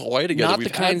 We've been to Hawaii together. Not We've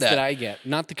the had kinds that. that I get.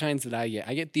 Not the kinds that I get.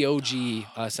 I get the OG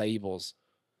acai bowls.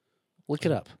 Look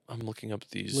it up. I'm looking up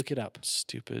these Look it up.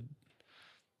 stupid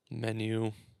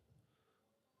menu.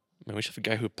 Man, we should have a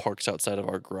guy who parks outside of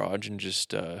our garage and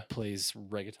just Plays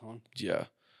reggaeton. yeah.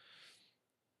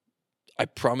 I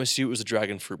promise you it was a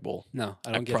dragon fruit bowl. No, I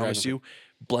I don't get promise dragon you,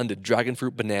 blended dragon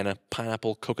fruit, banana,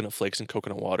 pineapple, coconut flakes, and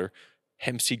coconut water.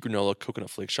 Hemp seed granola, coconut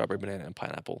flakes, strawberry, banana, and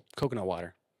pineapple. fruit. Coconut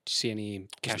water. Do you see any Was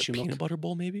it cashew a milk? peanut butter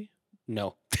bowl, maybe?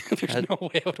 No. There's Had- no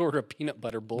way I would order a peanut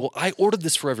butter bowl. Well, I ordered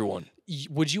this for everyone.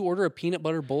 Would you order a peanut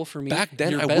butter bowl for me? Back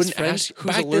then, Your I best wouldn't friend ask- who's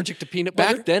back then- allergic to peanut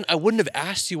butter. Back then, I wouldn't have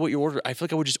asked you what you ordered. I feel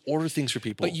like I would just order things for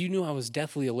people. But you knew I was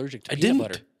deathly allergic to I peanut didn't.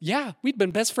 butter. Yeah, we'd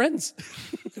been best friends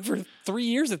for 3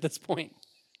 years at this point.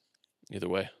 Either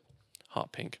way,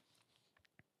 hot pink.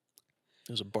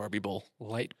 It was a Barbie bowl,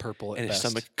 Light purple at and his best.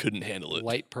 stomach couldn't handle it.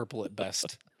 Light purple at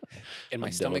best. And my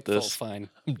I'm done stomach with felt this. fine.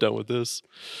 I'm done with this.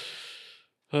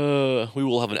 We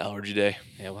will have an allergy day.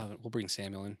 Yeah, we'll bring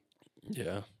Samuel in.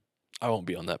 Yeah. I won't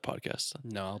be on that podcast.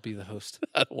 No, I'll be the host.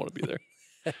 I don't want to be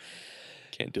there.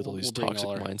 Can't deal with all these We'll bring toxic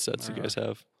all our- mindsets you guys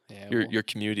have. Yeah, Your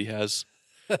community has.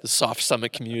 The soft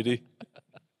stomach community.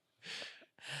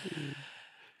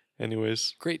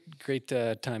 Anyways, great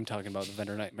time talking about the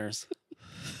vendor nightmares.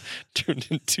 turned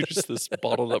into just this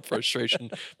bottled up frustration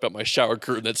about my shower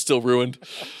curtain that's still ruined.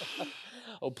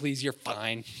 Oh, please, you're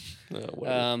fine.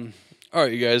 Whatever. All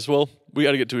right, you guys. Well, we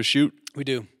got to get to a shoot. We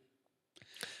do.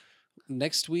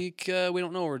 Next week, we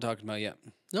don't know what we're talking about yet.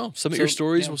 No, submit your So,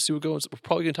 stories. yeah. We'll see what goes. We're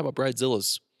probably going to talk about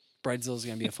Bridezilla's. Bridezilla's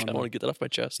going to be a fun I want one. to get that off my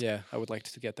chest. Yeah, I would like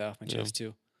to get that off my Yeah. chest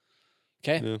too.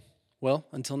 Okay. Yeah. Well,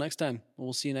 until next time,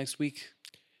 we'll see you next week.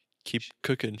 Keep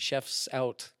cooking. Chef's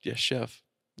out. Yes, chef.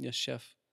 Yes, chef.